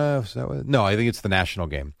 no, I think it's the national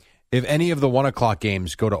game. If any of the 1 o'clock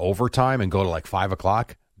games go to overtime and go to like 5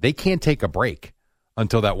 o'clock, they can't take a break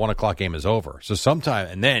until that 1 o'clock game is over. So sometime,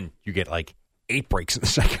 and then you get like 8 breaks in the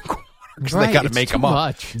second quarter. Because they got to make them up.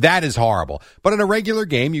 Much. That is horrible. But in a regular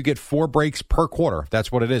game, you get 4 breaks per quarter.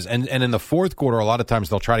 That's what it is. And in the 4th quarter, a lot of times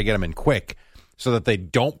they'll try to get them in quick so that they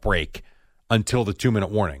don't break until the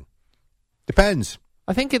 2-minute warning. Depends.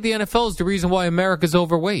 I think the NFL is the reason why America's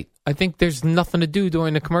overweight. I think there's nothing to do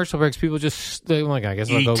during the commercial breaks. People they're like, I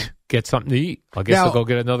guess I'll go get something to eat. I guess I'll go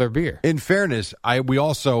get another beer. In fairness, we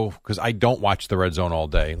also, because I don't watch the Red Zone all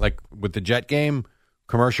day. Like with the Jet game,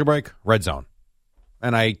 commercial break, Red Zone.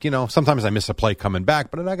 And sometimes I miss a play coming back,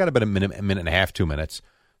 but I got about a minute and a half, 2 minutes.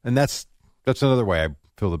 And that's another way I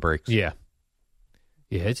fill the breaks. Yeah.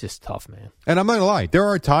 Yeah, it's just tough, man. And I'm not going to lie. There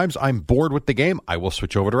are times I'm bored with the game. I will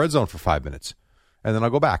switch over to Red Zone for 5 minutes. And then I'll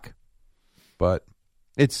go back. But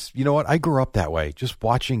it's, you know what? I grew up that way. Just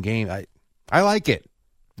watching game. I like it.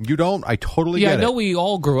 You don't? I totally get it. Yeah, I know we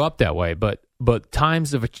all grew up that way, but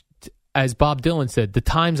times as Bob Dylan said, the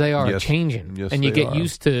times they are changing. Yes, and you get are.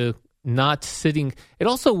 used to not sitting. It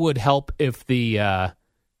also would help if the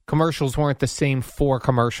commercials weren't the same 4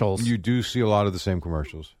 commercials. You do see a lot of the same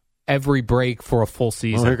commercials. every break for a full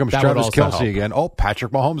season. Well, here comes That would Travis also Kelce help. again. Oh,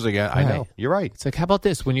 Patrick Mahomes again. I know. You're right. It's like, how about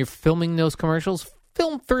this? When you're filming those commercials,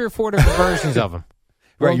 film 3 or 4 different versions of them.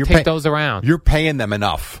 Right, You're take those around. You're paying them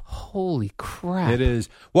enough. Holy crap! It is.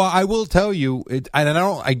 Well, I will tell you, and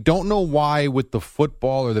I don't know why with the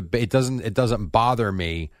football or it doesn't bother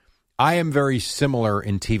me. I am very similar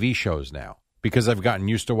in TV shows now because I've gotten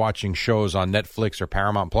used to watching shows on Netflix or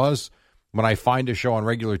Paramount Plus. When I find a show on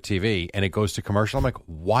regular TV and it goes to commercial, I'm like,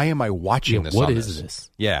 why am I watching this? What is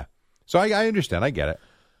this? Yeah. So I understand. I get it.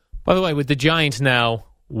 By the way, with the Giants now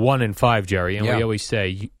 1-5, Jerry, and Yeah. we always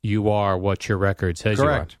say you are what your record says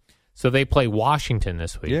Correct. you are. So they play Washington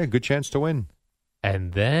this week. Yeah, good chance to win.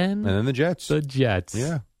 And then the Jets. The Jets.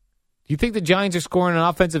 Yeah. Do you think the Giants are scoring an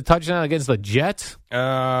offensive touchdown against the Jets?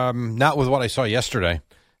 Not with what I saw yesterday.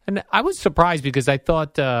 And I was surprised because I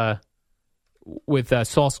thought with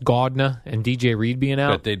Sauce Gardner and DJ Reed being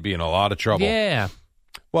out, That they'd be in a lot of trouble. Yeah.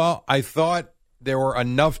 Well, I thought there were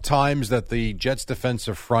enough times that the Jets'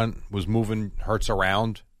 defensive front was moving Hurts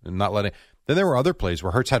around and not letting. Then there were other plays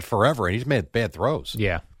where Hurts had forever and he's made bad throws.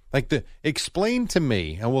 Yeah. Like explain to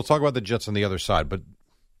me, and we'll talk about the Jets on the other side, but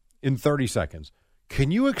in 30 seconds,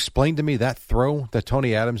 can you explain to me that throw that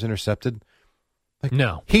Tony Adams intercepted? Like,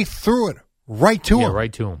 no. He threw it right to him. Yeah,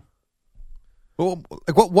 right to him. Well,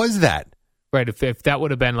 like, what was that? Right. If that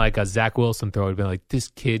would have been like a Zach Wilson throw, it would have been like, this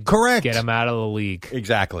kid, Correct. Get him out of the league.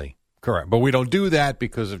 Exactly. Correct. But we don't do that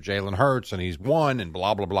because of Jalen Hurts and he's won and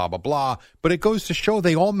blah, blah, blah, blah, blah. But it goes to show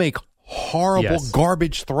they all make horrible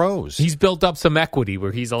garbage throws. He's built up some equity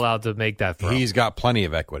where he's allowed to make that throw. He's got plenty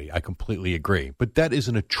of equity. I completely agree. But that is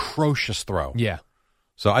an atrocious throw. Yeah.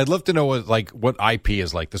 So I'd love to know what IP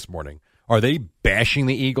is like this morning. Are they bashing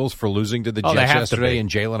the Eagles for losing to the Jets yesterday and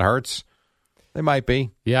Jalen Hurts? They might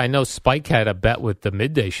be. Yeah, I know Spike had a bet with the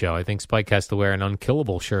Midday Show. I think Spike has to wear an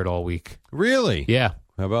unkillable shirt all week. Really? Yeah.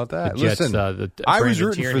 How about that? The Jets, Listen, I was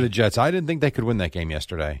rooting for the Jets. I didn't think they could win that game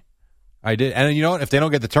yesterday. I did. And you know what? If they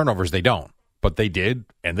don't get the turnovers, they don't. But they did,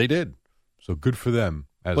 and they did. So good for them,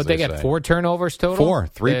 as But they got say. 4 turnovers total? 4.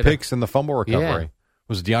 3 picks in the fumble recovery. Yeah. It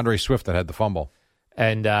was DeAndre Swift that had the fumble.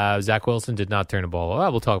 And Zach Wilson did not turn the ball.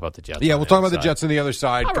 Well, we'll talk about the Jets. Yeah, on we'll the talk other about the side. Jets on the other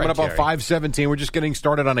side. All Coming right, up on Jerry. 5:17, we're just getting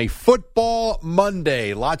started on a football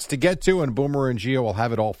Monday. Lots to get to, and Boomer and Gio will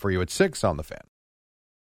have it all for you at 6 on the Fan.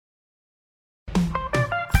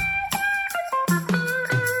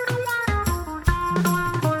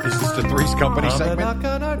 Is this the Three's Company segment?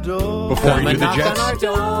 Before we do the Jets?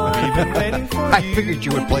 I figured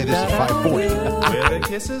you would play this at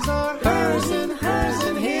 5:40.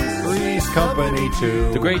 Three's Company,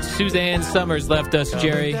 too. The great Suzanne Summers left us,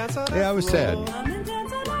 Jerry. Yeah, I was sad.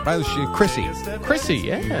 Chrissy. Chrissy,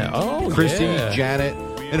 yeah. Oh, Chrissy, yeah. Janet.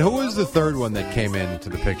 And who was the third one that came into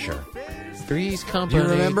the picture? Three's Company Do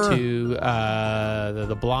you remember? to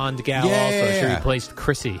the blonde gal Yeah, also. yeah, She yeah. replaced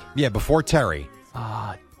Chrissy. Yeah, before Terry.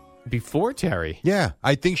 Before Terry. Yeah,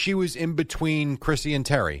 I think she was in between Chrissy and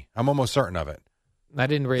Terry. I'm almost certain of it. I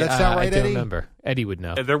didn't read. That sound I right, don't Eddie? remember. Eddie would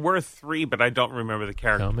know. There were 3, but I don't remember the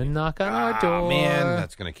character. Come and knock on our door. Man,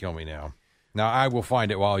 that's going to kill me now. Now, I will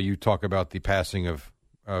find it while you talk about the passing of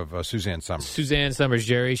Suzanne Summers. Suzanne Summers,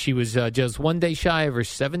 Jerry. She was just one day shy of her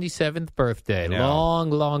 77th birthday. Yeah.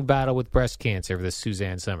 Long battle with breast cancer for this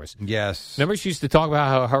Suzanne Summers. Yes. Remember, she used to talk about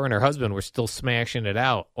how her and her husband were still smashing it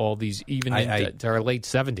out all these, even into her late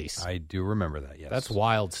 70s. I do remember that, yes. That's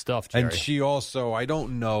wild stuff, Jerry. And she also, I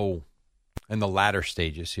don't know in the latter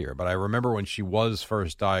stages here, but I remember when she was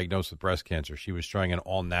first diagnosed with breast cancer, she was trying an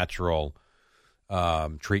all-natural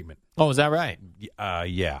treatment. Oh, is that right?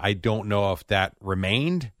 Yeah, I don't know if that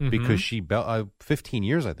remained because she 15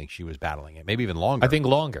 years, I think she was battling it, maybe even longer. I think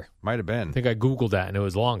longer. Might have been. I think I Googled that, and it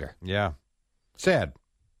was longer. Yeah. Sad.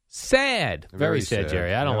 Sad. Very Very sad, sad,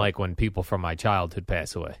 Jerry. I don't yeah. like when people from my childhood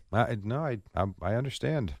pass away. I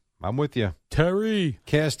understand. I'm with you. Terry.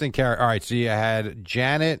 Cast and character. All right, so you had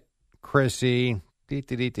Janet, Chrissy.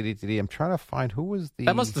 I'm trying to find who was the...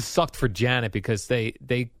 That must have sucked for Janet because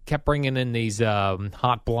they kept bringing in these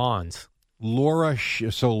hot blondes. Laura.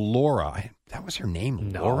 Laura. That was her name,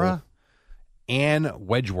 No. Laura? Ann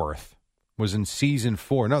Wedgeworth was in season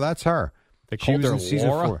 4. No, that's her. They She called was her in season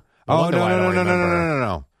Laura? 4. No Oh, wonder no, why I don't remember her.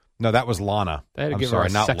 no. No, that was Lana. They had to I'm give sorry, her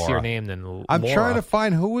a not sexier Laura. name than Laura. I'm trying to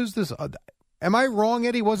find who was this. Am I wrong,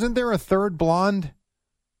 Eddie? Wasn't there a third blonde?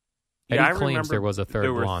 Eddie Yeah, I claims remember there was a third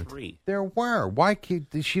there were blonde. 3. There were. Why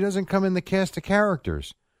she doesn't come in the cast of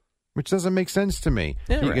characters, which doesn't make sense to me.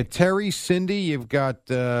 Yeah, you right. got Terry, Cindy. You've got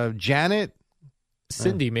Janet.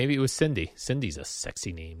 Cindy, maybe it was Cindy. Cindy's a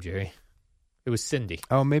sexy name, Jerry. It was Cindy.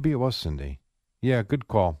 Oh, maybe it was Cindy. Yeah, good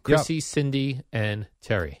call. Chrissy, Yep. Cindy, and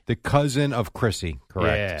Terry. The cousin of Chrissy,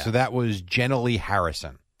 correct. Yeah. So that was Jenna Lee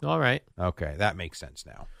Harrison. All right. Okay, that makes sense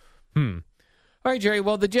now. All right, Jerry.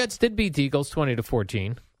 Well, the Jets did beat the Eagles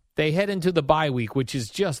 20-14. They head into the bye week, which is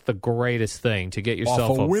just the greatest thing to get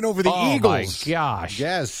yourself a win over the Eagles. Oh, my gosh.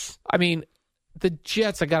 Yes. I mean, the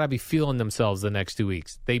Jets have got to be feeling themselves the next 2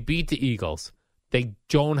 weeks. They beat the Eagles. They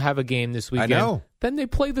don't have a game this weekend. I know. Then they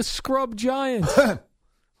play the scrub Giants,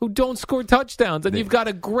 who don't score touchdowns, and you've got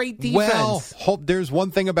a great defense. Well, there's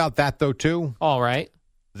one thing about that, though, too. All right.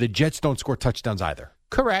 The Jets don't score touchdowns either.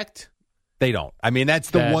 Correct. They don't. I mean, that's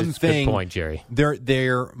the one thing. Good point, Jerry.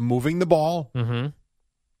 They're moving the ball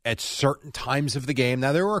at certain times of the game.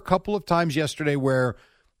 Now, there were a couple of times yesterday where,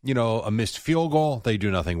 a missed field goal, they do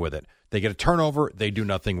nothing with it. They get a turnover, they do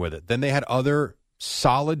nothing with it. Then they had other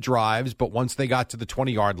solid drives, but once they got to the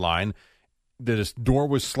 20-yard line, the door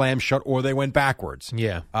was slammed shut or they went backwards.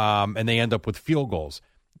 Yeah. And they end up with field goals.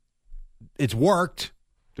 It's worked.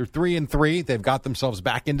 They're 3-3. They've got themselves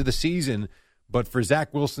back into the season. But for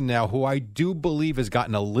Zach Wilson now, who I do believe has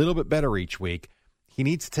gotten a little bit better each week, he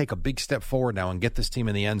needs to take a big step forward now and get this team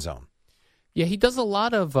in the end zone. Yeah, he does a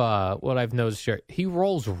lot of what I've noticed here. He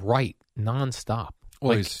rolls right nonstop.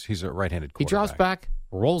 Well, he's a right-handed quarterback. He drops back,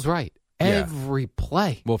 rolls right. Every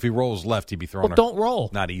play. Well, if he rolls left, he'd be throwing. Well, don't roll.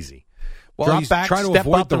 Not easy. Well, Drop he's back, trying to step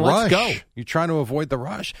avoid up, the and rush. let's go. You're trying to avoid the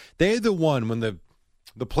rush. They had the one when the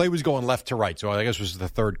play was going left to right, so I guess it was the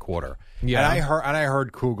third quarter. Yeah. And I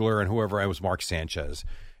heard Kugler and whoever, it was Mark Sanchez.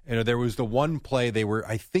 There was the one play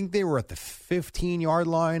I think they were at the 15-yard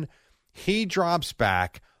line. He drops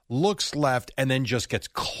back, looks left, and then just gets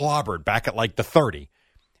clobbered back at like the 30.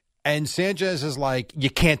 And Sanchez is like,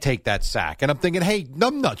 you can't take that sack. And I'm thinking, hey,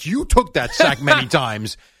 numbnuts, you took that sack many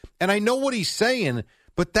times. And I know what he's saying,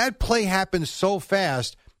 but that play happened so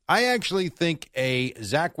fast. I actually think a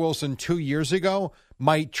Zach Wilson 2 years ago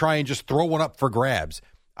might try and just throw one up for grabs.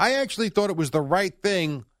 I actually thought it was the right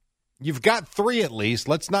thing. You've got 3 at least.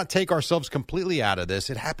 Let's not take ourselves completely out of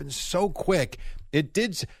this. It happened so quick. It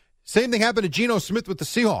did. Same thing happened to Geno Smith with the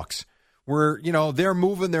Seahawks, where, they're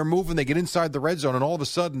moving, they get inside the red zone, and all of a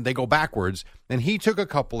sudden they go backwards. And he took a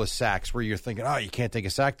couple of sacks where you're thinking, oh, you can't take a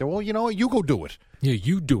sack there. Well, you know what? You go do it. Yeah,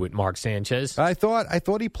 you do it, Mark Sanchez. I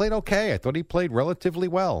thought he played okay. I thought he played relatively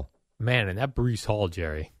well. Man, and that Breece Hall,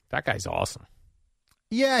 Jerry, that guy's awesome.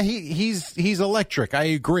 Yeah, he's electric. I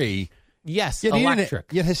agree. Yes, yet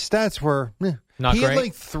electric. Yet his stats were not he great. Had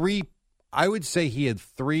like 3. I would say he had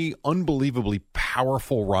 3 unbelievably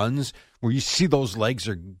powerful runs where you see those legs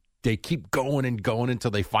they keep going and going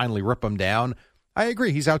until they finally rip him down. I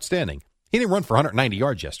agree. He's outstanding. He didn't run for 190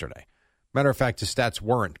 yards yesterday. Matter of fact, his stats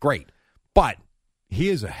weren't great, but he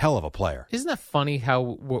is a hell of a player. Isn't that funny how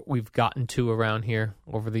what we've gotten to around here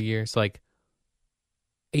over the years? Like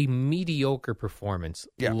a mediocre performance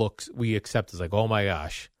we accept as like, oh my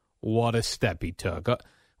gosh, what a step he took.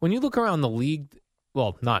 When you look around the league,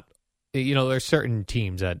 well, not, there's certain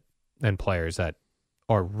teams and players that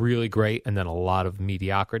are really great and then a lot of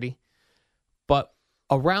mediocrity. But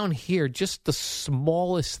around here, just the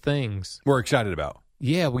smallest things we're excited about.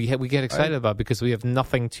 Yeah, we get excited about because we have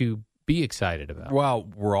nothing to be excited about. Well,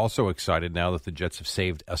 we're also excited now that the Jets have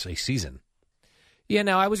saved us a season. Yeah,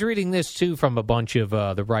 now I was reading this too from a bunch of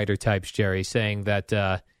the writer types, Jerry, saying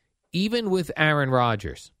that even with Aaron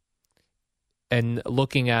Rodgers and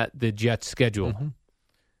looking at the Jets' schedule,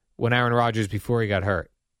 when Aaron Rodgers, before he got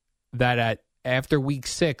hurt, that after week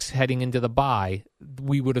 6, heading into the bye,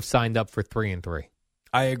 we would have signed up for 3-3.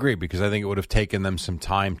 I agree, because I think it would have taken them some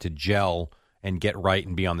time to gel and get right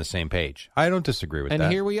and be on the same page. I don't disagree with that.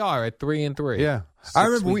 And here we are at 3-3. Yeah. I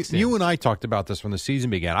remember you and I talked about this when the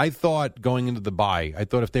season began. I thought going into the bye, I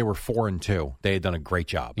thought if they were 4-2, they had done a great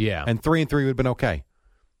job. Yeah. And 3-3 would have been okay.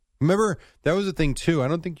 Remember, that was the thing, too. I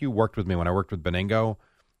don't think you worked with me when I worked with Benengo.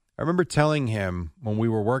 I remember telling him when we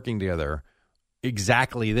were working together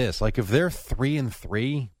exactly this. Like, if they're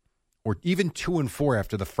 3-3 or even 2-4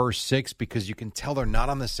 after the first 6 because you can tell they're not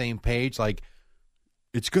on the same page, like,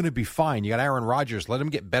 it's going to be fine. You got Aaron Rodgers. Let him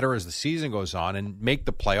get better as the season goes on and make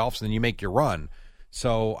the playoffs, and then you make your run.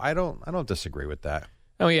 So I don't disagree with that.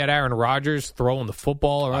 Oh, he had Aaron Rodgers throwing the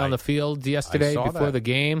football around the field yesterday before the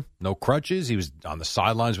game. No crutches. He was on the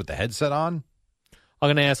sidelines with the headset on. I'm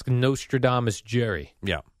going to ask Nostradamus Jerry.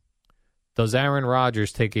 Yeah. Does Aaron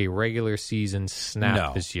Rodgers take a regular season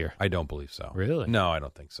snap this year? I don't believe so. Really? No, I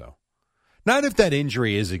don't think so. Not if that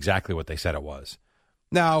injury is exactly what they said it was.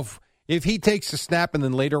 Now, if he takes a snap and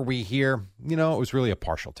then later we hear, it was really a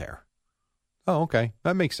partial tear. Oh, okay.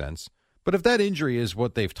 That makes sense. But if that injury is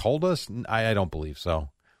what they've told us, I don't believe so.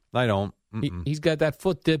 I don't. He's got that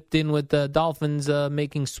foot dipped in with the Dolphins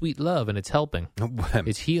making sweet love, and it's helping.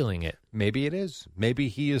 It's healing it. Maybe it is. Maybe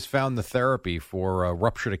he has found the therapy for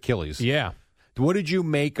ruptured Achilles. Yeah. What did you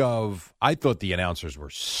make of? I thought the announcers were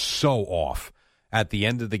so off at the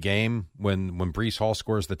end of the game when Breece Hall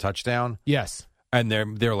scores the touchdown. Yes, and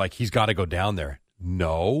they're like, he's got to go down there.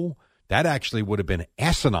 No, that actually would have been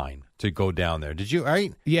asinine to go down there. Did you?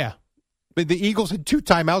 Right? Yeah. But the Eagles had 2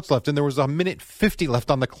 timeouts left, and there was 1:50 left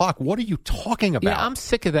on the clock. What are you talking about? Yeah, I'm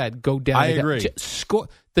sick of that. Go down. I agree. Score.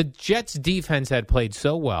 The Jets' defense had played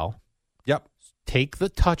so well. Yep. Take the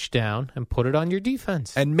touchdown and put it on your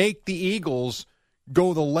defense. And make the Eagles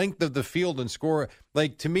go the length of the field and score.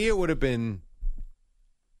 Like, to me, it would have been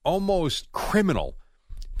almost criminal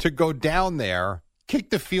to go down there,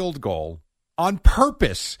 kick the field goal on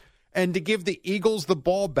purpose, and to give the Eagles the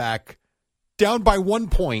ball back down by 1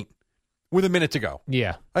 point with a minute to go.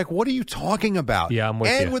 Yeah. Like, what are you talking about? Yeah, I'm with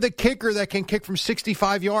you. And with a kicker that can kick from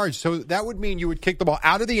 65 yards. So that would mean you would kick the ball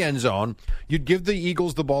out of the end zone. You'd give the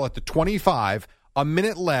Eagles the ball at the 25, a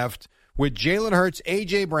minute left with Jalen Hurts,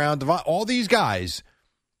 A.J. Brown, all these guys,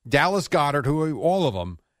 Dallas Goedert, all of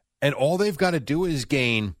them, and all they've got to do is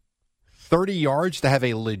gain 30 yards to have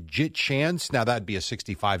a legit chance. Now, that'd be a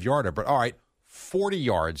 65-yarder, but all right, 40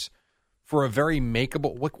 yards for a very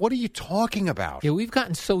makeable. What are you talking about? Yeah, we've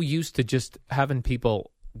gotten so used to just having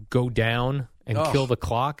people go down and kill the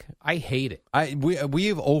clock. I hate it. We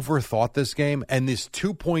have overthought this game, and this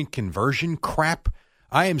 2-point conversion crap.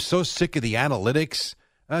 I am so sick of the analytics.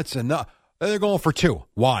 That's enough. They're going for 2.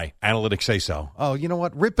 Why? Analytics say so. Oh, you know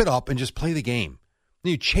what? Rip it up and just play the game.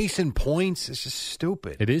 You're chasing points. It's just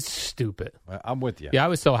stupid. It is stupid. I'm with you. Yeah, I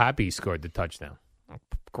was so happy he scored the touchdown.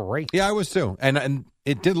 Great. Yeah, I was too. And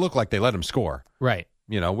it did look like they let him score. Right.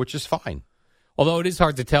 Which is fine. Although it is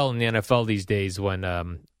hard to tell in the NFL these days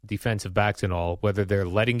when defensive backs and all, whether they're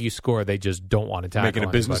letting you score or they just don't want to tackle Making a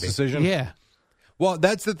business anybody. decision? Yeah. Well,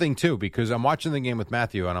 that's the thing, too, because I'm watching the game with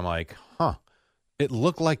Matthew, and I'm like, it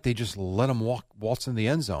looked like they just let him waltz in the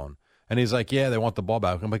end zone. And he's like, yeah, they want the ball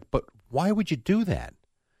back. I'm like, but why would you do that?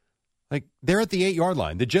 Like, they're at the 8-yard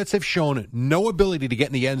line. The Jets have shown no ability to get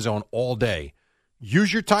in the end zone all day.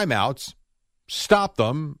 Use your timeouts, stop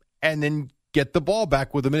them, and then get the ball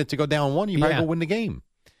back with a minute to go down 1. You might go win the game.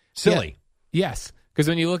 Silly. Yeah. Yes. Because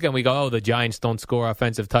when you look and we go, the Giants don't score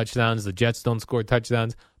offensive touchdowns, the Jets don't score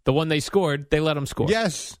touchdowns. The one they scored, they let them score.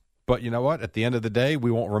 Yes. But you know what? At the end of the day,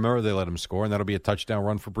 we won't remember they let him score, and that'll be a touchdown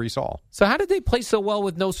run for Breece Hall. So how did they play so well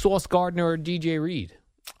with no Sauce Gardner or DJ Reed?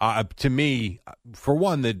 To me, for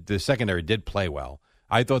one, the secondary did play well.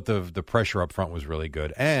 I thought the pressure up front was really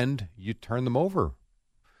good, and you turned them over.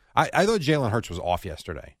 I thought Jalen Hurts was off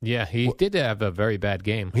yesterday. Yeah, he did have a very bad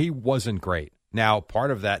game. He wasn't great. Now,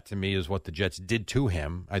 part of that to me is what the Jets did to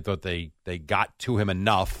him. I thought they got to him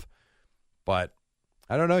enough, but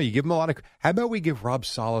I don't know. You give him a lot of. How about we give Rob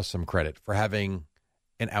Saleh some credit for having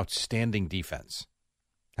an outstanding defense?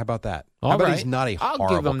 How about that? All How about right. he's not a horrible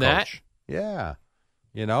I'll give him that. coach? Yeah,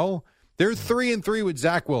 they're 3-3 with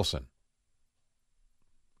Zach Wilson.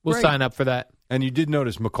 We'll Great. sign up for that. And you did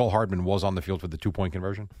notice McCole Hardman was on the field for the 2-point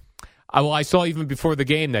conversion? I saw even before the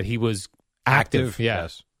game that he was active.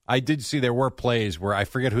 Yes. I did see there were plays where I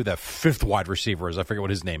forget who that 5th wide receiver is. I forget what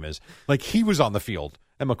his name is. Like, he was on the field,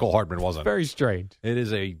 and McCole Hardman wasn't. Very strange. It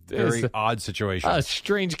is a very odd situation. A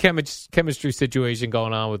strange chemistry situation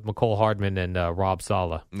going on with McCole Hardman and Rob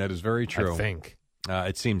Saleh. That is very true. I think.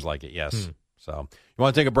 It seems like it, yes. So, you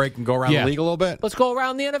want to take a break and go around the league a little bit? Let's go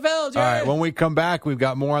around the NFL, Jerry. All right, when we come back, we've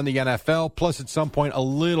got more on the NFL, plus at some point a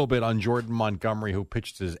little bit on Jordan Montgomery, who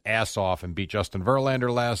pitched his ass off and beat Justin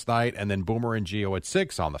Verlander last night, and then Boomer and Gio at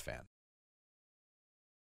 6 on the Fan.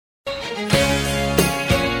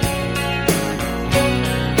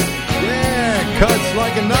 Yeah, cuts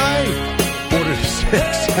like a knife. 4 to 6.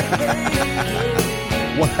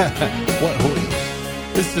 What?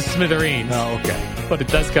 This is the Smithereens. Oh, okay. But it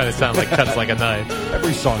does kind of sound like Cuts Like a Knife.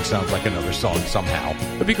 Every song sounds like another song somehow.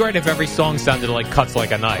 It'd be great if every song sounded like Cuts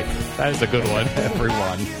Like a Knife. That is a good one.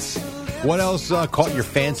 Everyone. What else caught your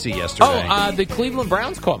fancy yesterday? The Cleveland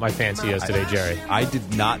Browns caught my fancy yesterday, Jerry. I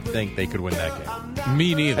did not think they could win that game.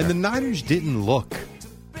 Me neither. And the Niners didn't look.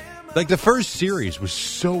 Like, the first series was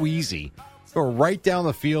so easy. They were right down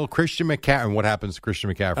the field. Christian McCaffrey. And what happens to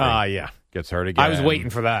Christian McCaffrey? Yeah. Gets hurt again. I was waiting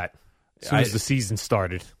for that as soon as the season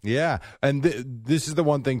started. Yeah. And this is the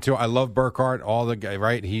one thing, too. I love Burkhardt.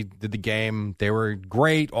 Right? He did the game. They were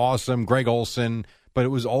great, awesome. Greg Olsen. But it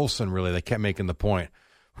was Olsen, really, that kept making the point.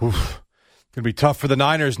 Oof. Going to be tough for the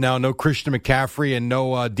Niners now. No Christian McCaffrey and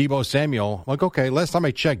no Deebo Samuel. Like, okay, last time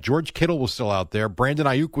I checked, George Kittle was still out there. Brandon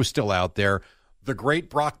Ayuk was still out there. The great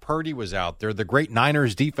Brock Purdy was out there. The great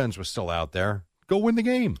Niners defense was still out there. Go win the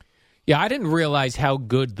game. Yeah, I didn't realize how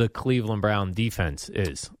good the Cleveland Brown defense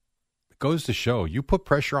is. It goes to show, you put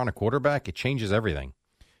pressure on a quarterback, it changes everything.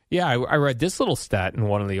 Yeah, I read this little stat in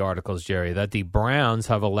one of the articles, Jerry, that the Browns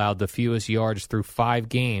have allowed the fewest yards through 5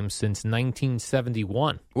 games since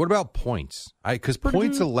 1971. What about points? Because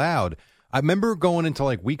points allowed. I remember going into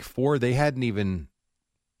like week 4, they hadn't even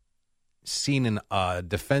seen a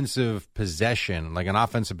defensive possession, like an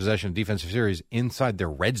offensive possession, defensive series inside their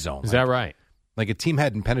red zone. Is that right? Like a team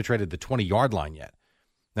hadn't penetrated the 20-yard line yet.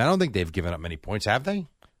 Now, I don't think they've given up many points, have they?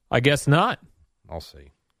 I guess not. I'll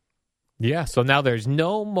see. Yeah, so now there's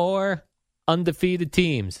no more undefeated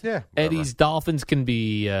teams. Yeah. Eddie's Dolphins can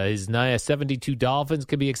be, his 72 Dolphins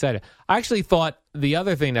can be excited. I actually thought the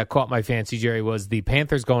other thing that caught my fancy, Jerry, was the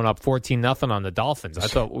Panthers going up 14-0 on the Dolphins. I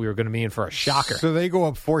thought we were going to be in for a shocker. So they go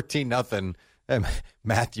up 14-0, and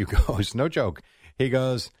Matthew goes, no joke, he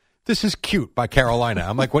goes, "This is cute" by Carolina.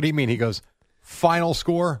 I'm like, what do you mean? He goes, "Final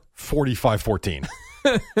score, 45-14.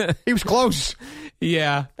 He was close.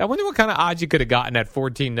 Yeah. I wonder what kind of odds you could have gotten at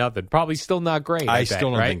 14-0. Probably still not great. I bet, still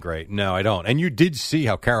don't right? think great. No, I don't. And you did see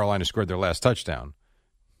how Carolina scored their last touchdown.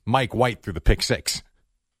 Mike White threw the pick 6.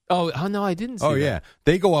 Oh no, I didn't see that. Oh, yeah.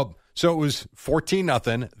 They go up. So it was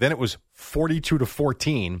 14-0. Then it was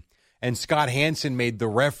 42-14. And Scott Hansen made the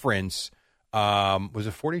reference. Was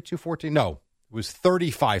it 42-14? No, it was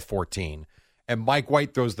 35-14. And Mike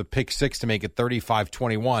White throws the pick 6 to make it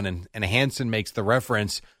 35-21. And Hansen makes the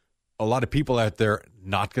reference. A lot of people out there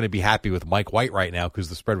not going to be happy with Mike White right now because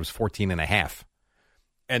the spread was 14.5.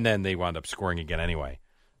 And then they wound up scoring again anyway.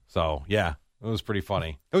 So, yeah, it was pretty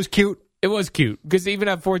funny. It was cute. It was cute because even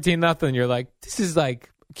at 14-0, you're like, this is like,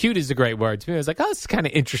 cute is a great word to me. I was like, oh, this is kind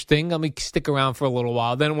of interesting. Let me stick around for a little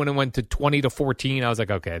while. Then when it went to 20-14, I was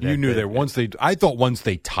like, okay. You knew that once they, I thought once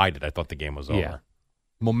they tied it, I thought the game was over. Yeah.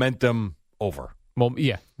 Momentum over.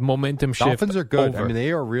 Momentum shift. Dolphins are good. Over. I mean,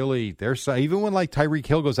 they are really, even when like Tyreek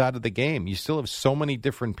Hill goes out of the game, you still have so many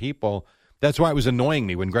different people. That's why it was annoying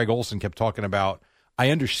me when Greg Olson kept talking about, I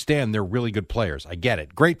understand they're really good players. I get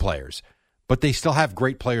it. Great players. But they still have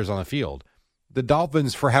great players on the field. The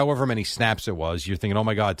Dolphins, for however many snaps it was, you're thinking, oh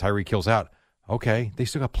my God, Tyreek Hill's out. Okay. They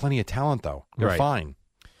still got plenty of talent, though. They're Right. fine.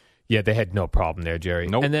 Yeah, they had no problem there, Jerry.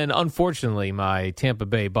 Nope. And then, unfortunately, my Tampa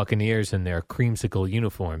Bay Buccaneers in their creamsicle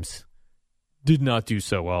uniforms did not do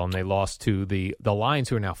so well, and they lost to the Lions,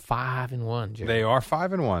 who are now 5-1, Jerry. They are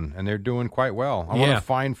 5-1, and they're doing quite well. I want to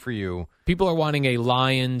find for you. People are wanting a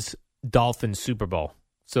Lions-Dolphins Super Bowl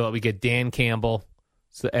so that we get Dan Campbell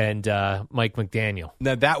and Mike McDaniel.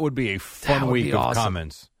 Now, that would be a fun would week be of awesome.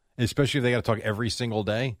 comments, especially if they got to talk every single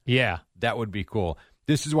day. Yeah. That would be cool.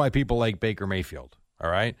 This is why people like Baker Mayfield,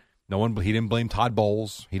 all right? He didn't blame Todd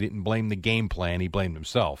Bowles. He didn't blame the game plan. He blamed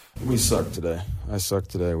himself. We sucked today. I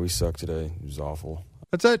sucked today. We sucked today. It was awful.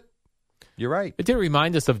 That's it. You're right. It did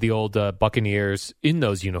remind us of the old Buccaneers in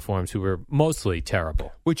those uniforms who were mostly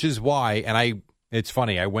terrible. Which is why, and it's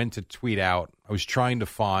funny, I went to tweet out, I was trying to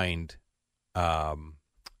find,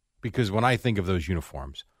 because when I think of those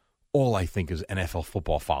uniforms, all I think is NFL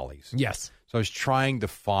football follies. Yes. So I was trying to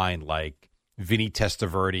find, like, Vinny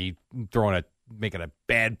Testaverde making a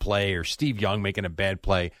bad play or Steve Young making a bad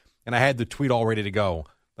play, and I had the tweet all ready to go.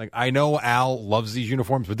 Like, I know Al loves these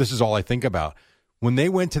uniforms, but this is all I think about. When they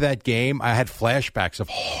went to that game, I had flashbacks of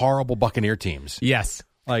horrible Buccaneer teams. Yes.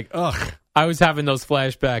 Like, ugh. I was having those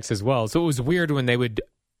flashbacks as well. So it was weird when they would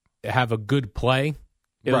have a good play.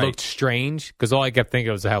 It looked strange because all I kept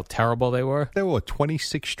thinking was how terrible they were. They were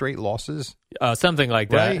 26 straight losses? Something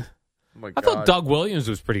like that. Right? Oh my I God. thought Doug Williams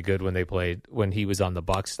was pretty good when he was on the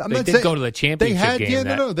Bucs. They did go to the championship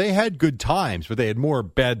game. They had good times, but they had more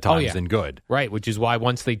bad times than good. Right, which is why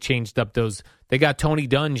once they changed up they got Tony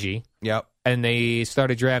Dungy. Yep. And they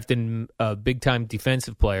started drafting big-time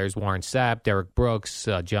defensive players, Warren Sapp, Derek Brooks,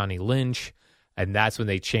 Johnny Lynch, and that's when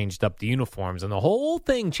they changed up the uniforms. And the whole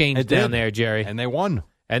thing changed down there, Jerry. And they won.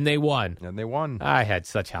 I had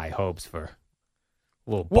such high hopes for a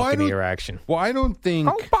little Buccaneer action. Well, I don't think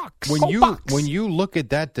when you look at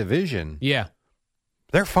that division,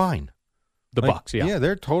 they're fine. The Bucs, yeah. Yeah,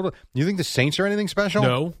 they're total. You think the Saints are anything special?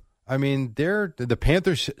 No. I mean, the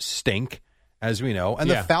Panthers stink, as we know, and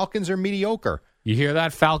the Falcons are mediocre. You hear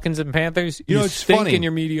that, Falcons and Panthers? You know, it's stink funny. And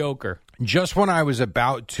you're mediocre. Just when I was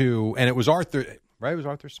about to, and it was Arthur, right? It was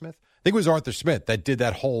Arthur Smith? I think it was Arthur Smith that did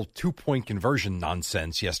that whole 2-point conversion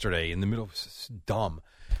nonsense yesterday in the middle. It's dumb.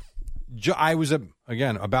 I was,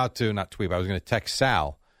 about to, not tweet, but I was going to text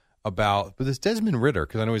Sal about this Desmond Ridder,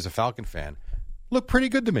 because I know he's a Falcon fan. Looked pretty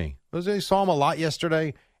good to me. I saw him a lot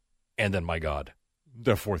yesterday, and then, my God,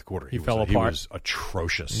 the fourth quarter. He fell apart. He was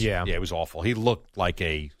atrocious. Yeah, it was awful. He looked like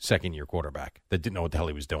a second-year quarterback that didn't know what the hell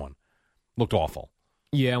he was doing. Looked awful.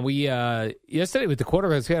 Yeah, we yesterday with the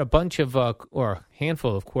quarterbacks, we had a bunch of or a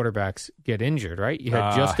handful of quarterbacks get injured, right? You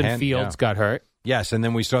had Justin Fields got hurt. Yes, and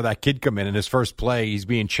then we saw that kid come in his first play. He's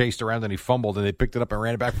being chased around and he fumbled, and they picked it up and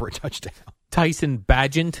ran it back for a touchdown. Tyson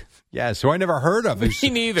Bagent. Yeah, so I never heard of it. Me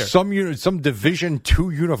neither. Some Division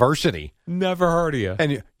II university. Never heard of you.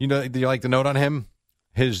 And do you like the note on him?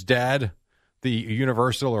 His dad, the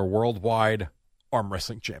universal or worldwide arm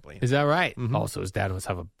wrestling champion. Is that right? Mm-hmm. Also, his dad must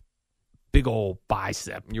have a big old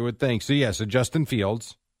bicep. You would think. So, so Justin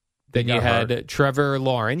Fields. Then you had Trevor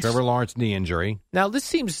Lawrence. Trevor Lawrence, knee injury. Now, this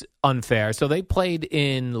seems unfair. So they played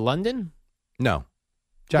in London? No.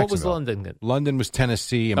 What was London? London was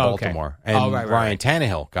Tennessee and Baltimore. Okay. And right. Ryan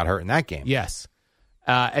Tannehill got hurt in that game. Yes.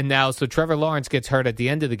 And now, so Trevor Lawrence gets hurt at the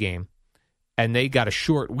end of the game, and they got a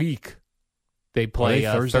short week. They play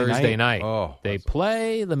Thursday night. Oh, they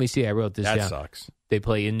play, let me see, I wrote this down. That sucks. They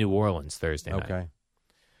play in New Orleans Thursday night. Okay.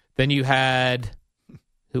 Then you had,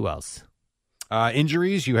 who else?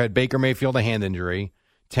 Injuries, you had Baker Mayfield, a hand injury.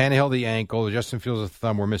 Tannehill, the ankle. Justin Fields, a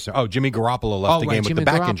thumb. We're missing. Oh, Jimmy Garoppolo left the game with the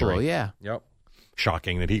back injury. Yeah. Yep.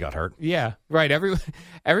 Shocking that he got hurt. Yeah, right.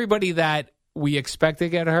 Everybody that we expect to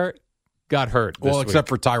get hurt got hurt this week. Except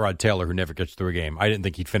for Tyrod Taylor, who never gets through a game. I didn't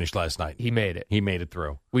think he'd finish last night. He made it. He made it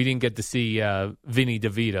through. We didn't get to see Vinny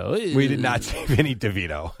DeVito. We did not see Vinny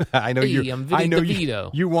DeVito. I know I'm Vinny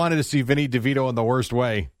DeVito. You wanted to see Vinny DeVito in the worst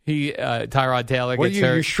way. Tyrod Taylor gets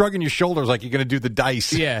hurt. You're shrugging your shoulders like you're going to do the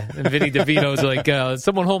dice. Yeah, and Vinny DeVito's like,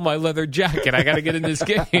 someone hold my leather jacket. I got to get in this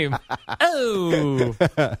game. Oh.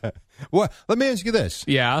 Well, let me ask you this.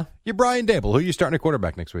 Yeah? You're Brian Dable. Who are you starting at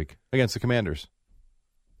quarterback next week against the Commanders?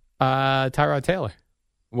 Tyrod Taylor.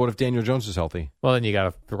 What if Daniel Jones is healthy? Well, then you got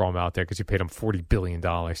to throw him out there because you paid him $40 billion.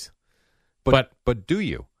 But do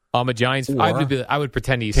you? I'm a Giants. I would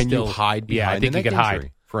pretend he's can still. Can you hide behind I think the he could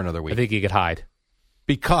hide for another week? I think he could hide.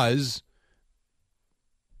 Because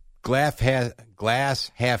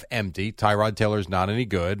glass half empty. Tyrod Taylor's not any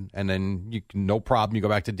good. And then no problem. You go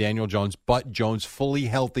back to Daniel Jones. But Jones fully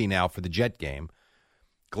healthy now for the Jet game.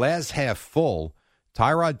 Glass half full.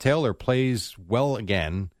 Tyrod Taylor plays well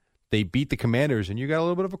again. They beat the Commanders, and you got a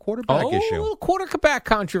little bit of a quarterback issue. A little quarterback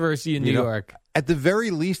controversy in New York. At the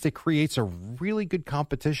very least, it creates a really good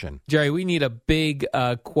competition. Jerry, we need a big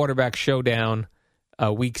quarterback showdown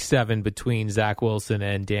week 7 between Zach Wilson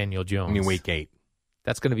and Daniel Jones. I mean, week 8.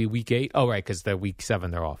 That's going to be week 8? Oh, right, because the week 7,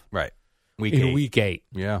 they're off. Right. Week 8.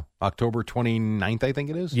 Yeah. October 29th, I think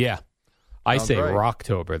it is. Yeah. I say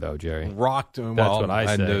Rocktober, though, Jerry. That's what I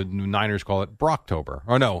say. And the Niners call it Brocktober.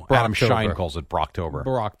 Or no, Adam Shine calls it Brocktober.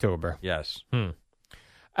 Brocktober. Yes. And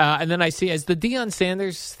then I see, as the Deion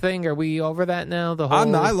Sanders thing, are we over that now?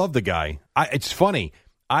 I love the guy. It's funny.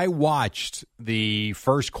 I watched the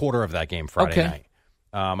first quarter of that game Friday night.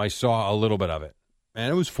 I saw a little bit of it.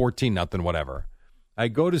 And it was 14-0, whatever. I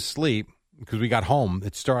go to sleep because we got home.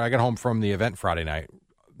 I got home from the event Friday night.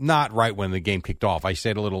 Not right when the game kicked off. I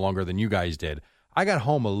stayed a little longer than you guys did. I got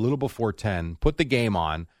home a little before 10, put the game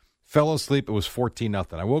on, fell asleep. It was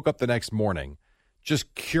 14-0. I woke up the next morning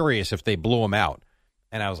just curious if they blew them out.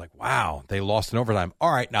 And I was like, wow, they lost in overtime.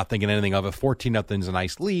 All right, not thinking anything of it. 14-0 is a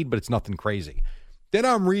nice lead, but it's nothing crazy. Then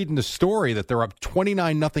I'm reading the story that they're up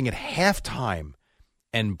 29-0 at halftime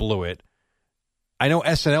and blew it. I know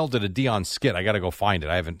SNL did a Deion skit. I got to go find it.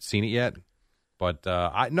 I haven't seen it yet. But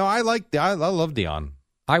I love Deion.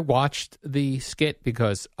 I watched the skit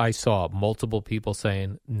because I saw multiple people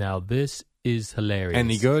saying, now this is hilarious.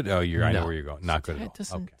 Any good? Oh, I know where you're going. Not good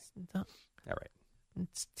at all. Okay. All right.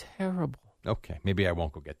 It's terrible. Okay. Maybe I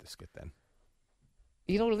won't go get the skit then.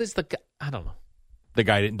 You know, I don't know. The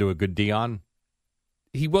guy didn't do a good Deion?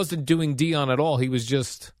 He wasn't doing Deion at all. He was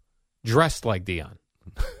just dressed like Deion.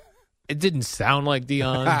 It didn't sound like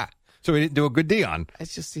Deion. So he didn't do a good Deion.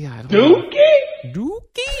 It's just, I don't know.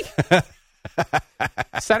 Dookie?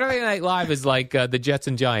 Saturday Night Live is like the Jets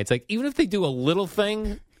and Giants. Like, even if they do a little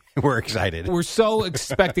thing, we're excited. We're so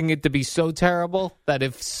expecting it to be so terrible that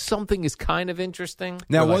if something is kind of interesting.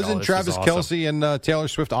 Now, wasn't Travis Kelce and Taylor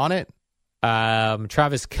Swift on it?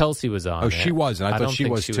 Travis Kelce was on. Oh, she was, and I thought she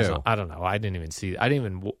was too. I don't know. I didn't even see.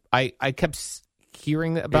 I kept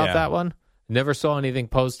hearing about that one. Never saw anything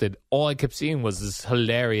posted. All I kept seeing was this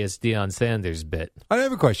hilarious Deion Sanders bit. I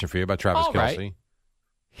have a question for you about Travis Kelce. Right.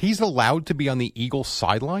 He's allowed to be on the Eagles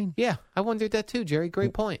sideline? Yeah, I wondered that too, Jerry.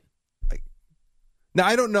 Great point. Now,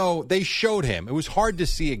 I don't know. They showed him. It was hard to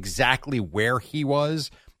see exactly where he was.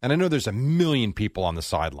 And I know there's a million people on the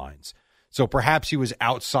sidelines. So perhaps he was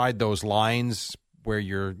outside those lines where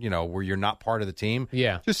you're not part of the team.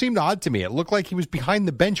 Yeah. Just seemed odd to me. It looked like he was behind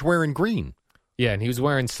the bench wearing green. Yeah, and he was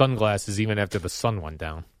wearing sunglasses even after the sun went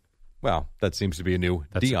down. Well, that seems to be a new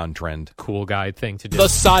Dion trend. Cool guy thing to do. The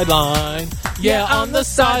sideline. Yeah, on the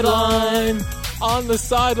sideline. On the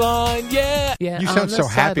sideline. Yeah. You sound so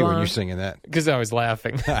happy when you're singing that. Because I was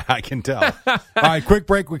laughing. I can tell. All right, quick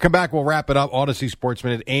break. We come back. We'll wrap it up. Odyssey Sports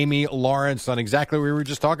Minute. Amy Lawrence on exactly what we were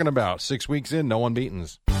just talking about. 6 weeks in, no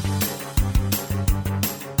unbeatens.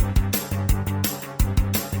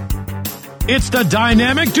 It's the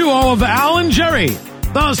dynamic duo of Al and Jerry,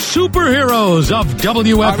 the superheroes of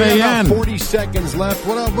WFAN. We have about 40 seconds left.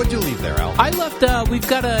 What'd you leave there, Al? I left, we've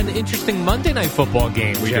got an interesting Monday Night Football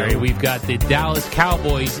game, Jerry. We've got the Dallas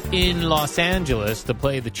Cowboys in Los Angeles to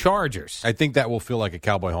play the Chargers. I think that will feel like a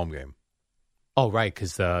Cowboy home game. Oh, right,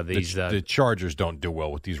 because the Chargers don't do well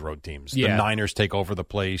with these road teams. The Niners take over the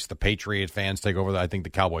place. The Patriot fans take over. I think the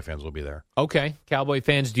Cowboy fans will be there. Okay. Cowboy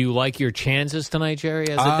fans, do you like your chances tonight, Jerry,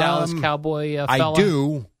 as a Dallas Cowboy fella? I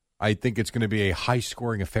do. I think it's going to be a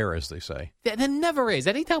high-scoring affair, as they say. That never is.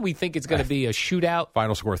 Anytime we think it's going to be a shootout.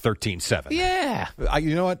 Final score 13-7. Yeah.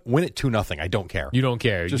 You know what? Win it 2-0. I don't care. You don't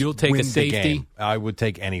care. Just You'll take a safety. I would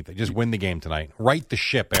take anything. Just win the game tonight. Right the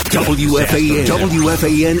ship. After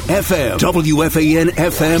WFAN FM, WFAN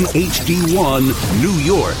FM HD1, New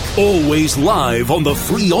York. Always live on the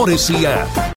free Odyssey app.